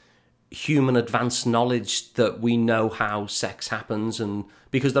human advanced knowledge that we know how sex happens, and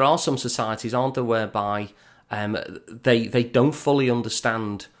because there are some societies, aren't there, whereby they don't fully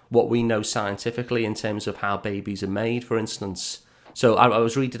understand what we know scientifically in terms of how babies are made, for instance. So I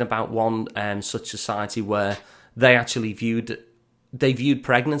was reading about one such society where they actually viewed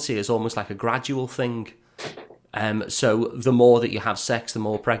pregnancy as almost like a gradual thing. So the more that you have sex, the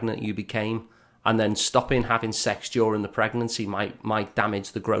more pregnant you became, and then stopping having sex during the pregnancy might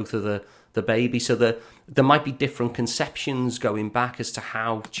damage the growth of the baby. So there might be different conceptions going back as to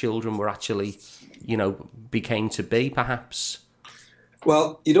how children were actually, became to be, perhaps.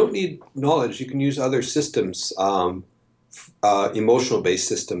 Well, you don't need knowledge. You can use other systems, emotional-based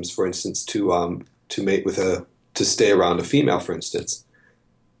systems, for instance, to mate to stay around a female, for instance.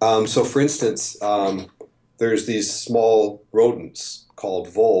 So, for instance, there's these small rodents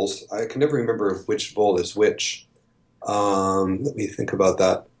called voles. I can never remember which vole is which. Let me think about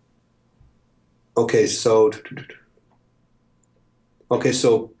that. Okay, so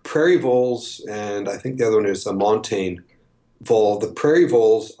prairie voles, and I think the other one is a montane vole. The prairie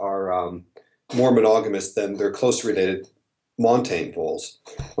voles are more monogamous than their closely related montane voles.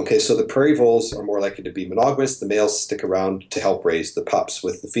 Okay, so the prairie voles are more likely to be monogamous. The males stick around to help raise the pups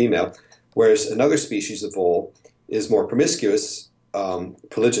with the female, whereas another species of vole is more promiscuous,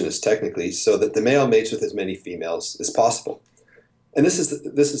 polygynous technically, so that the male mates with as many females as possible. And this is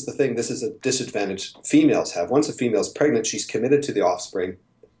the thing. This is a disadvantage females have. Once a female's pregnant, she's committed to the offspring,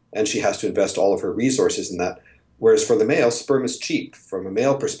 and she has to invest all of her resources in that. Whereas for the male, sperm is cheap. From a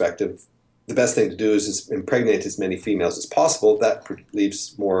male perspective, the best thing to do is impregnate as many females as possible. That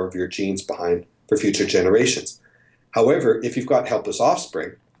leaves more of your genes behind for future generations. However, if you've got helpless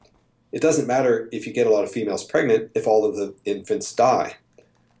offspring, it doesn't matter if you get a lot of females pregnant if all of the infants die.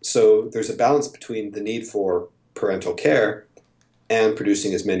 So there's a balance between the need for parental care and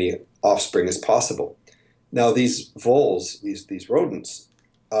producing as many offspring as possible. Now these voles, these rodents,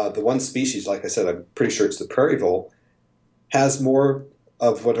 the one species, like I said, I'm pretty sure it's the prairie vole, has more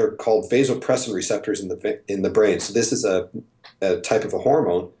of what are called vasopressin receptors in the brain. So this is a type of a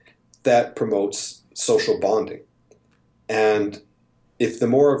hormone that promotes social bonding. And if the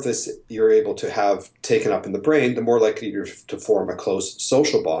more of this you're able to have taken up in the brain, the more likely you're to form a close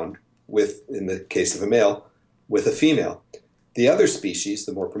social bond with, in the case of a male, with a female. The other species,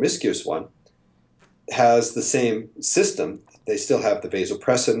 the more promiscuous one, has the same system. They still have the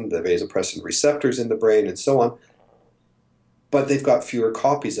vasopressin receptors in the brain and so on, but they've got fewer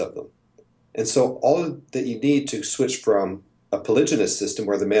copies of them. And so all that you need to switch from a polygynous system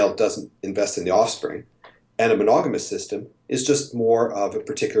where the male doesn't invest in the offspring and a monogamous system is just more of a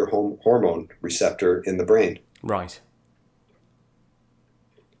particular hormone receptor in the brain. Right.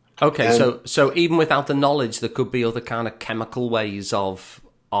 Okay, so even without the knowledge, there could be other kind of chemical ways of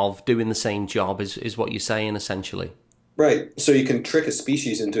doing the same job, is what you're saying, essentially. Right. So you can trick a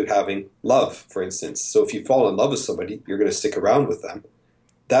species into having love, for instance. So if you fall in love with somebody, you're going to stick around with them.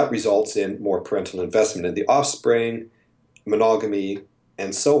 That results in more parental investment in the offspring, monogamy,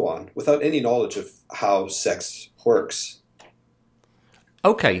 and so on, without any knowledge of how sex works.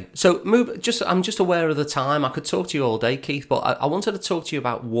 Okay, so I'm just aware of the time. I could talk to you all day, Keith, but I wanted to talk to you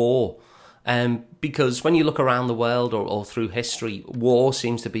about war. Because when you look around the world or through history, war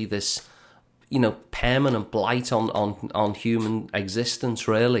seems to be this, permanent blight on human existence,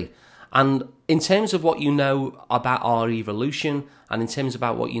 really. And in terms of what you know about our evolution, and in terms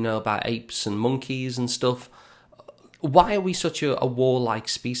about what you know about apes and monkeys and stuff, Why are we such a warlike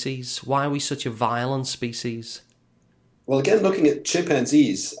species? Why are we such a violent species? Well, again, looking at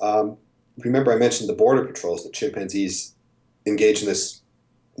chimpanzees, remember I mentioned the border patrols, that chimpanzees engage in this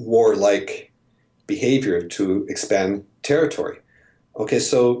warlike behavior to expand territory. Okay,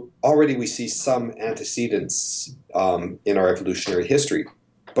 so already we see some antecedents in our evolutionary history,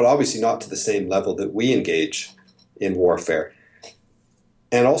 but obviously not to the same level that we engage in warfare.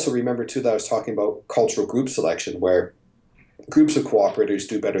 And also remember, too, that I was talking about cultural group selection, where groups of cooperators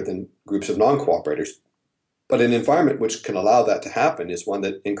do better than groups of non-cooperators. But an environment which can allow that to happen is one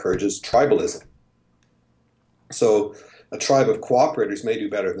that encourages tribalism. So a tribe of cooperators may do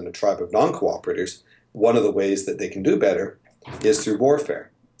better than a tribe of non-cooperators. One of the ways that they can do better is through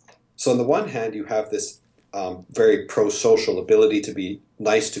warfare. So on the one hand, you have this very pro-social ability to be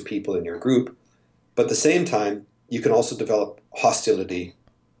nice to people in your group, but at the same time, you can also develop hostility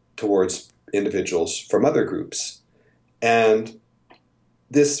towards individuals from other groups. And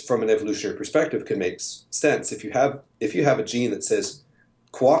this, from an evolutionary perspective, can make sense. If you have a gene that says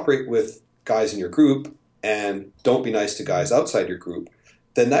cooperate with guys in your group and don't be nice to guys outside your group,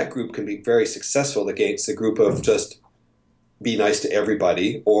 then that group can be very successful against a group of just be nice to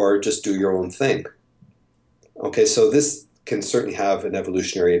everybody or just do your own thing. Okay, so this can certainly have an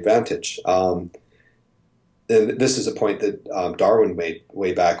evolutionary advantage. And this is a point that Darwin made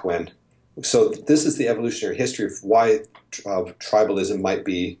way back when. So this is the evolutionary history of why tribalism might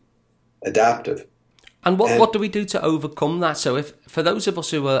be adaptive. And what do we do to overcome that? So if for those of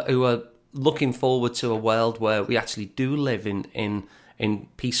us who are looking forward to a world where we actually do live in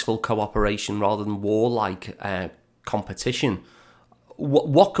peaceful cooperation rather than warlike competition,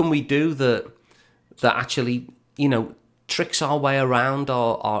 what can we do that actually, tricks our way around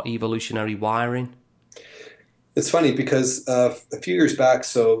our evolutionary wiring? It's funny because a few years back,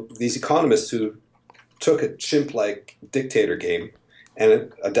 so these economists who took a chimp-like dictator game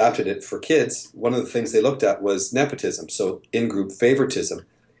and adapted it for kids, one of the things they looked at was nepotism, so in-group favoritism,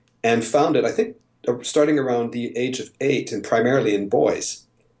 and found it, I think, starting around the age of 8 and primarily in boys.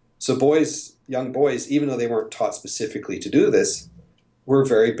 So young boys, even though they weren't taught specifically to do this, were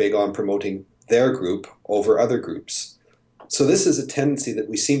very big on promoting their group over other groups. So this is a tendency that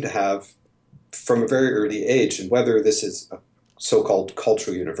we seem to have from a very early age, and whether this is a so-called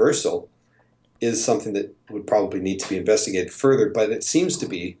cultural universal is something that would probably need to be investigated further, but it seems to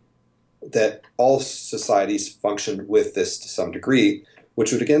be that all societies function with this to some degree,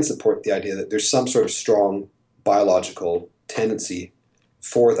 which would again support the idea that there's some sort of strong biological tendency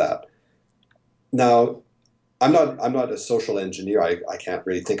for that. Now, I'm not a social engineer. I can't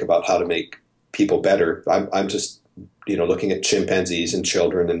really think about how to make people better. I'm just looking at chimpanzees and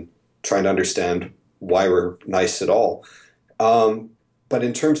children and trying to understand why we're nice at all. But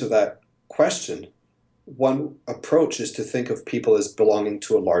in terms of that question, one approach is to think of people as belonging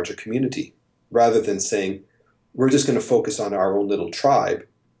to a larger community, rather than saying, we're just going to focus on our own little tribe.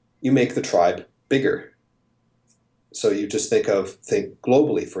 You make the tribe bigger. So you just think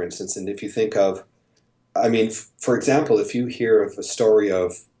globally, for instance, and if you think of, for example, if you hear of a story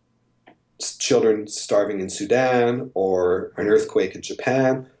of children starving in Sudan or an earthquake in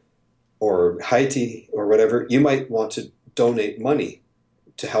Japan or Haiti or whatever, you might want to donate money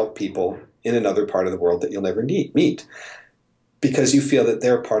to help people in another part of the world that you'll never meet, because you feel that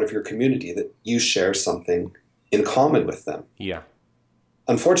they're part of your community, that you share something in common with them. Yeah.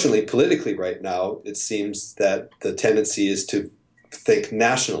 Unfortunately, politically right now, it seems that the tendency is to think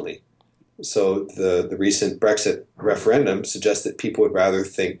nationally. So the recent Brexit referendum suggests that people would rather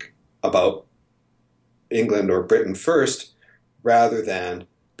think about England or Britain first, rather than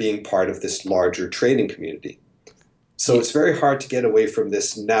being part of this larger trading community. So it's very hard to get away from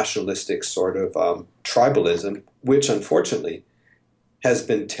this nationalistic sort of tribalism, which unfortunately has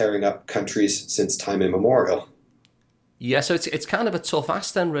been tearing up countries since time immemorial. Yeah, so it's kind of a tough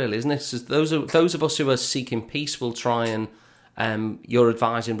ask then, really, isn't it? So those of us who are seeking peace will try and you're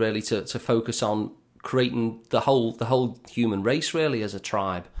advising really to focus on creating the whole human race really as a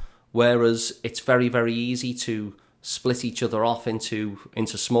tribe, whereas it's very, very easy to split each other off into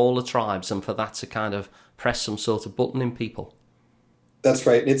smaller tribes, and for that to kind of press some sort of button in people. That's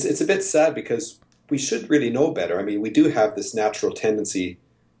right. It's a bit sad because we should really know better. We do have this natural tendency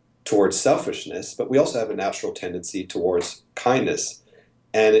towards selfishness, but we also have a natural tendency towards kindness.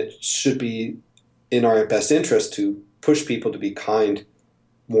 And it should be in our best interest to push people to be kind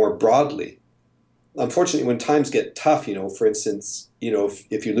more broadly. Unfortunately, when times get tough, for instance,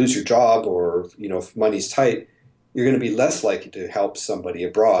 if you lose your job or, if money's tight, you're going to be less likely to help somebody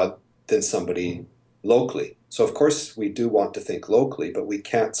abroad than somebody locally. So of course we do want to think locally, but we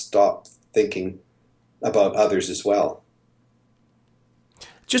can't stop thinking about others as well.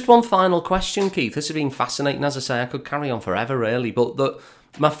 Just one final question, Keith. This has been fascinating. As I say, I could carry on forever, really. But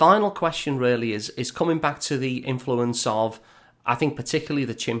my final question really is coming back to the influence of, I think, particularly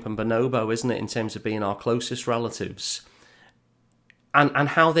the chimp and bonobo, isn't it, in terms of being our closest relatives, and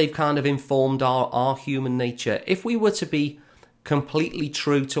how they've kind of informed our human nature. If we were to be completely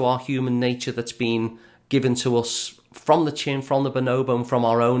true to our human nature that's been given to us from the chimp, from the bonobo, and from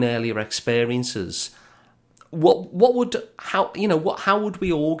our own earlier experiences, how would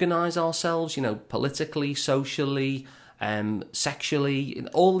we organise ourselves? Politically, socially, sexually,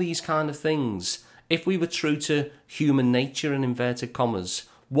 all these kind of things. If we were true to human nature in inverted commas,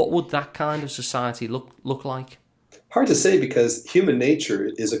 what would that kind of society look like? Hard to say, because human nature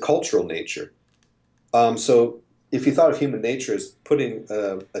is a cultural nature. So if you thought of human nature as putting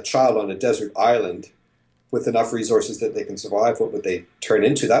a child on a desert island with enough resources that they can survive, what would they turn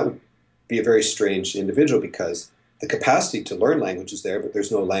into? That would be a very strange individual, because the capacity to learn language is there, but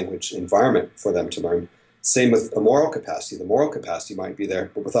there's no language environment for them to learn. Same with a moral capacity. The moral capacity might be there,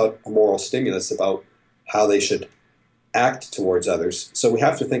 but without a moral stimulus about how they should act towards others. So we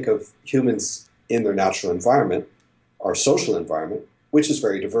have to think of humans in their natural environment, our social environment, which is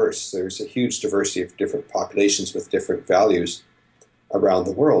very diverse. There's a huge diversity of different populations with different values around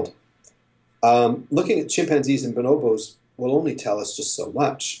the world. Looking at chimpanzees and bonobos will only tell us just so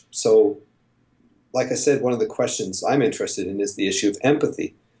much. So, like I said, one of the questions I'm interested in is the issue of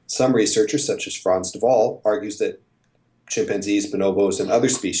empathy. Some researchers, such as Franz de Waal, argues that chimpanzees, bonobos, and other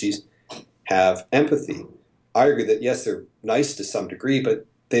species have empathy. I argue that, yes, they're nice to some degree, but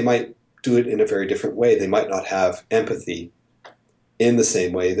they might do it in a very different way. They might not have empathy in the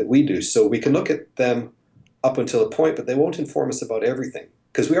same way that we do. So we can look at them up until a point, but they won't inform us about everything,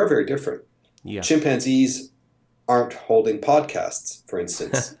 because we are very different. Yeah. Chimpanzees aren't holding podcasts, for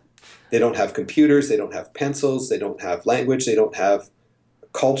instance. They don't have computers, they don't have pencils, they don't have language, they don't have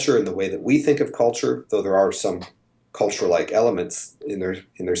culture in the way that we think of culture, though there are some cultural-like elements in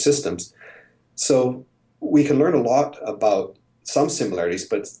their systems. So we can learn a lot about some similarities,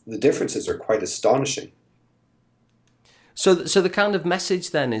 but the differences are quite astonishing. So the kind of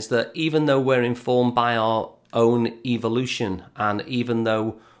message then is that even though we're informed by our own evolution, and even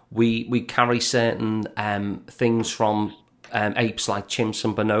though we carry certain things from apes like chimps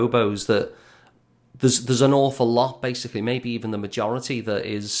and bonobos, that there's an awful lot, basically, maybe even the majority, that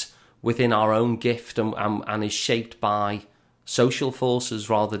is within our own gift and is shaped by social forces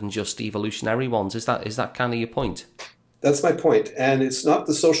rather than just evolutionary ones. Is that kind of your point? That's my point. And it's not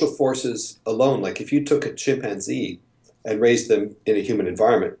the social forces alone. Like, if you took a chimpanzee and raised them in a human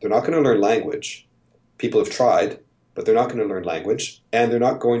environment, they're not going to learn language. People have tried, but they're not going to learn language, and they're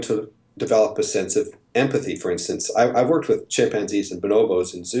not going to develop a sense of empathy, for instance. I've worked with chimpanzees and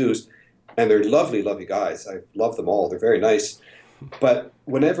bonobos in zoos, and they're lovely, lovely guys. I love them all. They're very nice. But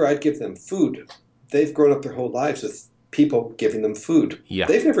whenever I'd give them food, they've grown up their whole lives with people giving them food. Yeah.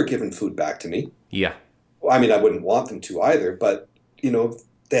 They've never given food back to me. Yeah. I mean, I wouldn't want them to either, but,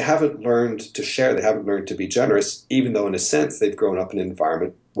 they haven't learned to share. They haven't learned to be generous, even though in a sense they've grown up in an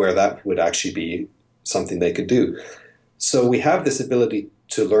environment where that would actually be something they could do. So we have this ability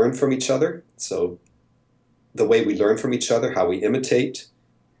to learn from each other. So the way we learn from each other, how we imitate,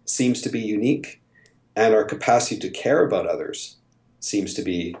 seems to be unique, and our capacity to care about others seems to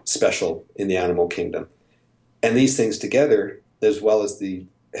be special in the animal kingdom. And these things together, as well as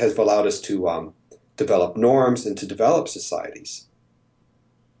has allowed us to develop norms and to develop societies.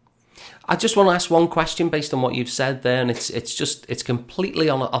 I just want to ask one question based on what you've said there, and it's completely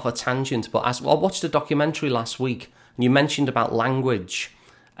off a tangent. But I watched a documentary last week, and you mentioned about language,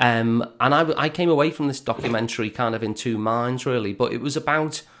 and I came away from this documentary kind of in two minds, really. But it was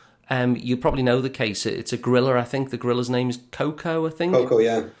about you probably know the case. It's a gorilla. I think the gorilla's name is Coco. I think Coco,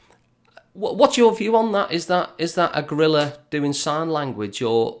 yeah. What's your view on that? Is that a gorilla doing sign language,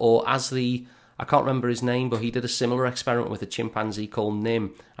 or as I can't remember his name, but he did a similar experiment with a chimpanzee called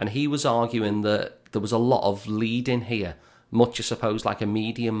Nim, and he was arguing that there was a lot of leading here, much I suppose like a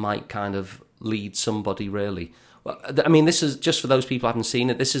medium might kind of lead somebody, really. I mean, this is, just for those people who haven't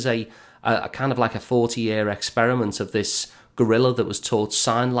seen it, this is a kind of like a 40-year experiment of this gorilla that was taught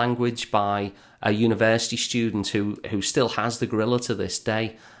sign language by a university student who still has the gorilla to this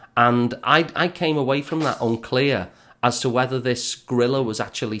day. And I came away from that unclear as to whether this gorilla was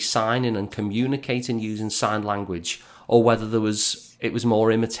actually signing and communicating using sign language, or whether it was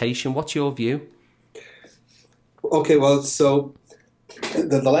more imitation. What's your view? Okay, well, so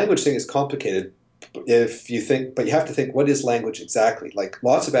the language thing is complicated. But you have to think, what is language exactly? Like,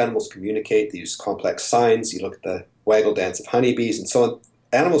 lots of animals communicate, they use complex signs. You look at the waggle dance of honeybees and so on.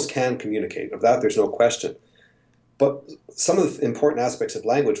 animals can communicate. Of that, there's no question. But some of the important aspects of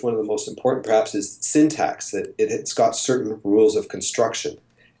language, one of the most important perhaps is syntax, that it's got certain rules of construction,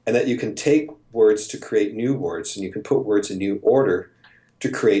 and that you can take words to create new words, and you can put words in new order to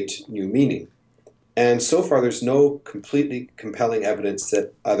create new meaning. And so far, there's no completely compelling evidence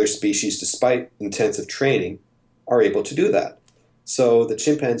that other species, despite intensive training, are able to do that. So the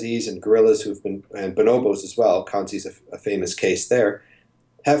chimpanzees and gorillas and bonobos as well, Kanzi's a famous case there,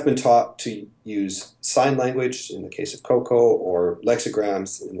 have been taught to use sign language in the case of Coco or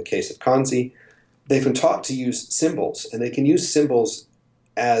lexicograms in the case of Kanzi. They've been taught to use symbols, and they can use symbols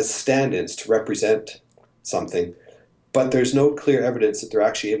as stand-ins to represent something, but there's no clear evidence that they're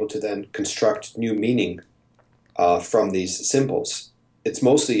actually able to then construct new meaning from these symbols. It's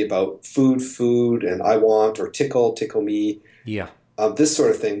mostly about food, and I want, or tickle me. Yeah. This sort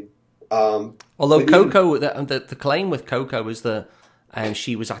of thing. Although Coco, the claim with Coco is that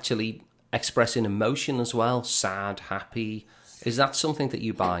she was actually expressing emotion as well, sad, happy. Is that something that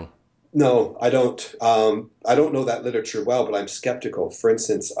you buy? No, I don't. I don't know that literature well, but I'm skeptical. For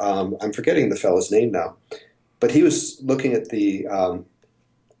instance, I'm forgetting the fellow's name now, but he was looking at the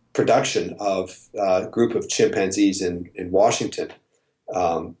production of a group of chimpanzees in Washington,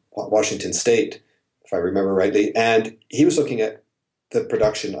 Washington State, if I remember rightly, and he was looking at the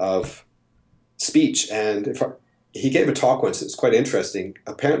production of speech, and he gave a talk once. It was quite interesting.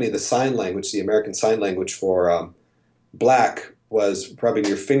 Apparently, the sign language, the American Sign Language for black, was rubbing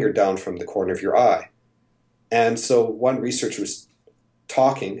your finger down from the corner of your eye. And so one researcher was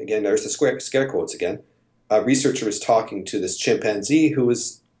talking, again, there's the scare quotes again. A researcher was talking to this chimpanzee who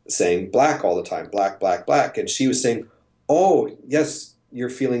was saying black all the time, black, black, black. And she was saying, oh, yes, you're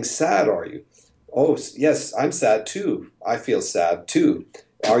feeling sad, are you? Oh, yes, I'm sad too. I feel sad too.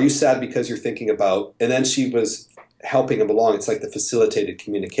 Are you sad because you're thinking about... And then she was helping him along. It's like the facilitated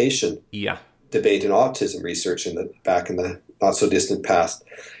communication debate in autism research back in the not-so-distant past.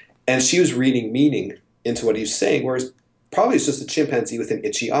 And she was reading meaning into what he was saying, whereas probably it's just a chimpanzee with an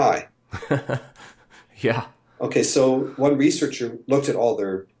itchy eye. Yeah. Okay, so one researcher looked at all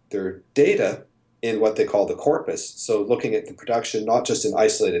their data in what they call the corpus, so looking at the production not just in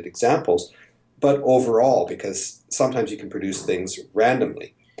isolated examples, but overall, because sometimes you can produce things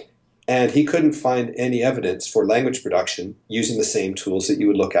randomly. And he couldn't find any evidence for language production using the same tools that you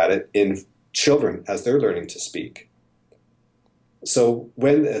would look at it in children as they're learning to speak. So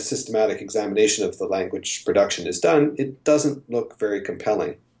when a systematic examination of the language production is done, it doesn't look very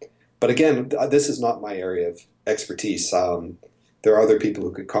compelling. But again, this is not my area of expertise. There are other people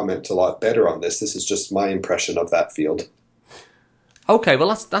who could comment a lot better on this. This is just my impression of that field. Okay, well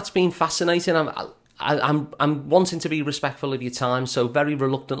that's been fascinating. I'm wanting to be respectful of your time, so very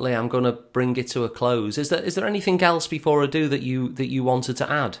reluctantly I'm going to bring it to a close. Is there anything else before I do that you wanted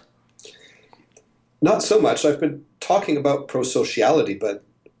to add? Not so much. I've been talking about prosociality, but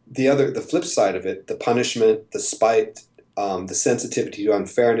the flip side of it, the punishment, the spite, the sensitivity to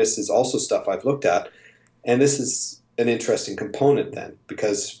unfairness is also stuff I've looked at. And this is an interesting component then,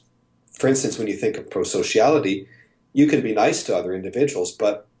 because, for instance, when you think of prosociality, you can be nice to other individuals,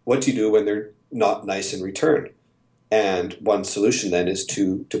 but what do you do when they're not nice in return? And one solution then is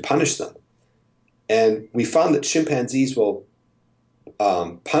to punish them. And we found that chimpanzees will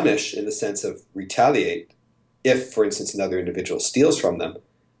punish in the sense of retaliate if, for instance, another individual steals from them,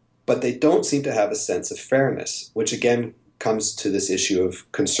 but they don't seem to have a sense of fairness, which again comes to this issue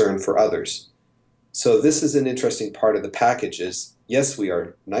of concern for others. So this is an interesting part of the package is, yes, we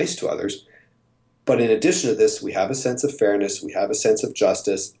are nice to others, but in addition to this, we have a sense of fairness, we have a sense of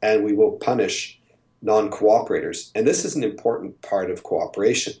justice, and we will punish non-cooperators. And this is an important part of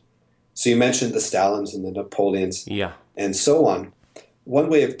cooperation. So you mentioned the Stalins and the Napoleons and so on. One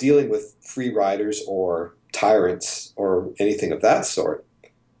way of dealing with free riders or tyrants or anything of that sort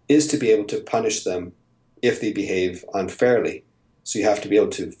is to be able to punish them if they behave unfairly. So you have to be able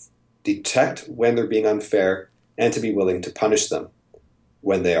to detect when they're being unfair and to be willing to punish them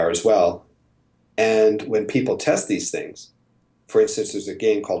when they are as well. And when people test these things, for instance, there's a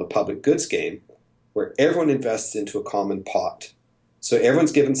game called a public goods game where everyone invests into a common pot. So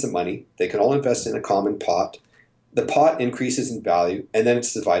everyone's given some money. They can all invest in a common pot. The pot increases in value, and then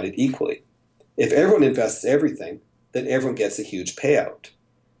it's divided equally. If everyone invests everything, then everyone gets a huge payout.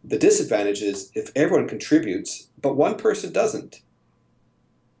 The disadvantage is if everyone contributes, but one person doesn't,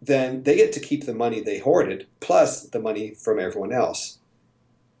 then they get to keep the money they hoarded, plus the money from everyone else.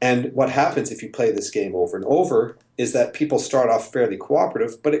 And what happens if you play this game over and over is that people start off fairly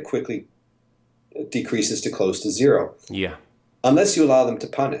cooperative, but it quickly decreases to close to zero. Unless you allow them to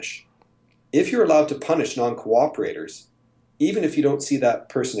punish. If you're allowed to punish non-cooperators, even if you don't see that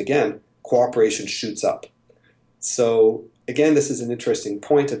person again, cooperation shoots up. So again, this is an interesting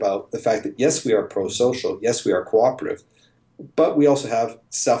point about the fact that yes, we are pro-social, yes, we are cooperative, but we also have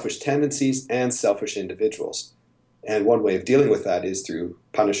selfish tendencies and selfish individuals. And one way of dealing with that is through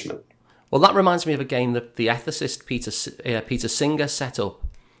punishment. Well, that reminds me of a game that the ethicist Peter Singer set up,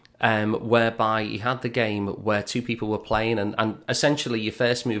 whereby he had the game where two people were playing, and essentially your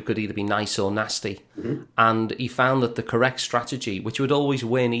first move could either be nice or nasty. Mm-hmm. And he found that the correct strategy, which would always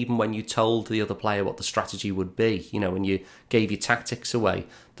win even when you told the other player what the strategy would be, when you gave your tactics away,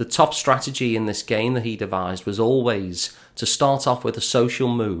 the top strategy in this game that he devised was always to start off with a social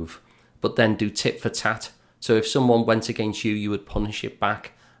move, but then do tit for tat. So if someone went against you, you would punish it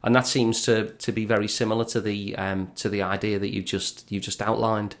back. And that seems to be very similar to the idea that you just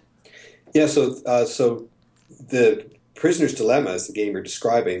outlined. Yeah, so the Prisoner's Dilemma is the game you're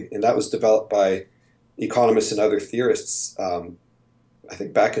describing, and that was developed by economists and other theorists, I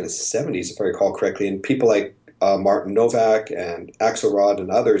think back in the 70s, if I recall correctly, and people like Martin Novak and Axelrod and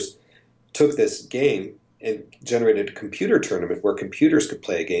others took this game and generated a computer tournament where computers could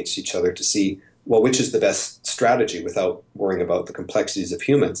play against each other to see, well, which is the best strategy without worrying about the complexities of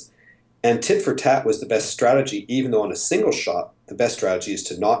humans. And tit for tat was the best strategy, even though on a single shot, the best strategy is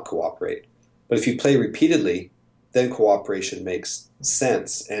to not cooperate. But if you play repeatedly, then cooperation makes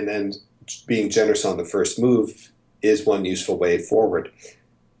sense. And then being generous on the first move is one useful way forward.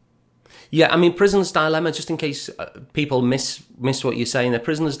 Yeah, I mean, Prisoner's Dilemma, just in case people miss what you're saying, the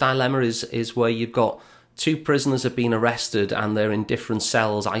Prisoner's Dilemma is where you've got two prisoners have been arrested and they're in different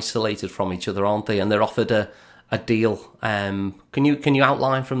cells, isolated from each other, aren't they? And they're offered a deal. Can you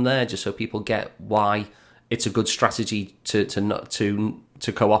outline from there, just so people get why it's a good strategy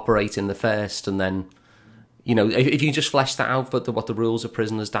to cooperate in the first, and then if you just flesh that out, but what the rules of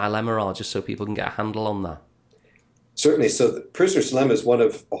Prisoner's Dilemma are, just so people can get a handle on that. Certainly. So the Prisoner's Dilemma is one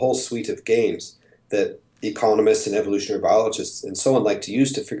of a whole suite of games that economists and evolutionary biologists and so on like to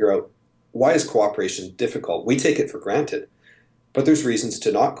use to figure out why is cooperation difficult. We take it for granted, but there's reasons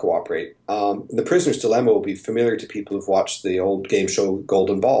to not cooperate. The Prisoner's Dilemma will be familiar to people who've watched the old game show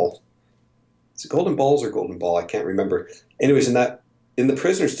Golden Ball. Is it Golden Balls or Golden Ball? I can't remember. Anyways, in the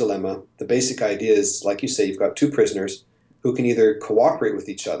Prisoner's Dilemma, the basic idea is, like you say, you've got two prisoners who can either cooperate with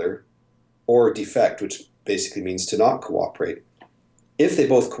each other or defect, which basically means to not cooperate. If they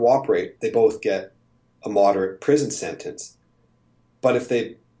both cooperate, they both get a moderate prison sentence. But if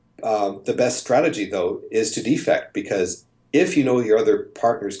the best strategy, though, is to defect, because if you know your other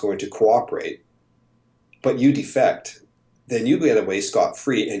partner is going to cooperate, but you defect, then you get away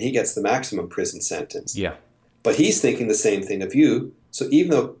scot-free and he gets the maximum prison sentence. Yeah. But he's thinking the same thing of you. So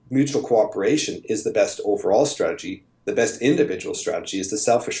even though mutual cooperation is the best overall strategy, the best individual strategy is the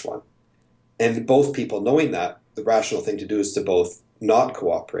selfish one. And both people knowing that, the rational thing to do is to both not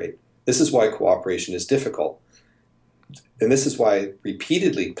cooperate. This is why cooperation is difficult. And this is why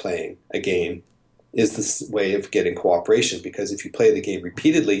repeatedly playing a game is the way of getting cooperation, because if you play the game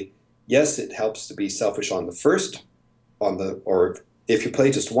repeatedly, yes, it helps to be selfish or if you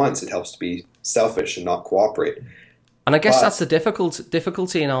play just once, it helps to be selfish and not cooperate. And I guess that's the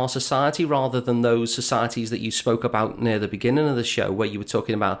difficulty in our society, rather than those societies that you spoke about near the beginning of the show, where you were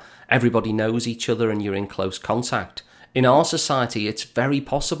talking about everybody knows each other and you're in close contact. In our society, it's very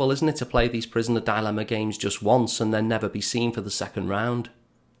possible, isn't it, to play these Prisoner Dilemma games just once and then never be seen for the second round.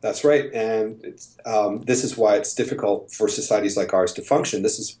 That's right, and this is why it's difficult for societies like ours to function.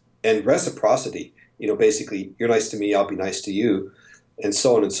 And reciprocity, basically, you're nice to me, I'll be nice to you, and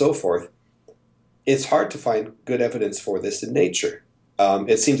so on and so forth. It's hard to find good evidence for this in nature.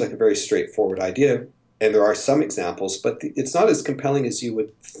 It seems like a very straightforward idea, and there are some examples, but it's not as compelling as you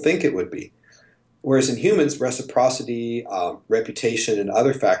would think it would be. Whereas in humans, reciprocity, reputation, and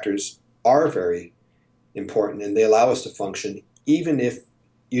other factors are very important, and they allow us to function even if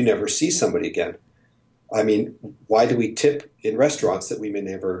you never see somebody again. I mean, why do we tip in restaurants that we may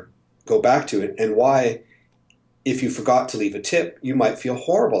never go back to? And why, if you forgot to leave a tip, you might feel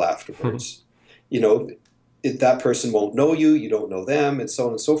horrible afterwards. That person won't know you, you don't know them, and so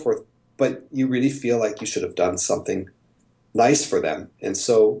on and so forth, but you really feel like you should have done something nice for them. And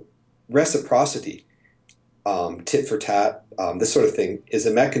so reciprocity, tit for tat, this sort of thing is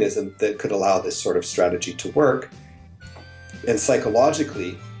a mechanism that could allow this sort of strategy to work. And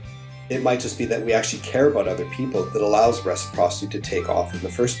psychologically, it might just be that we actually care about other people that allows reciprocity to take off in the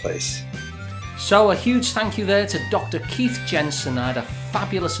first place. So a huge thank you there to Dr. Keith Jensen. I had a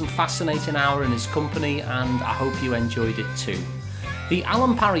fabulous and fascinating hour in his company, and I hope you enjoyed it too. The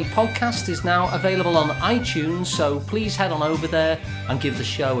Alun Parry podcast is now available on iTunes, so please head on over there and give the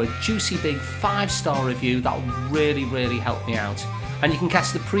show a juicy big 5-star review. That will really, really help me out. And you can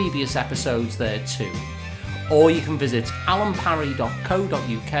catch the previous episodes there too. Or you can visit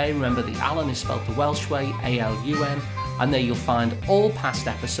alunparry.co.uk. Remember, the Alun is spelled the Welsh way, A-L-U-N, and there you'll find all past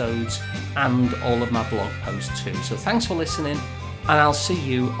episodes and all of my blog posts too. So thanks for listening, and I'll see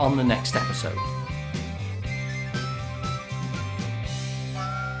you on the next episode.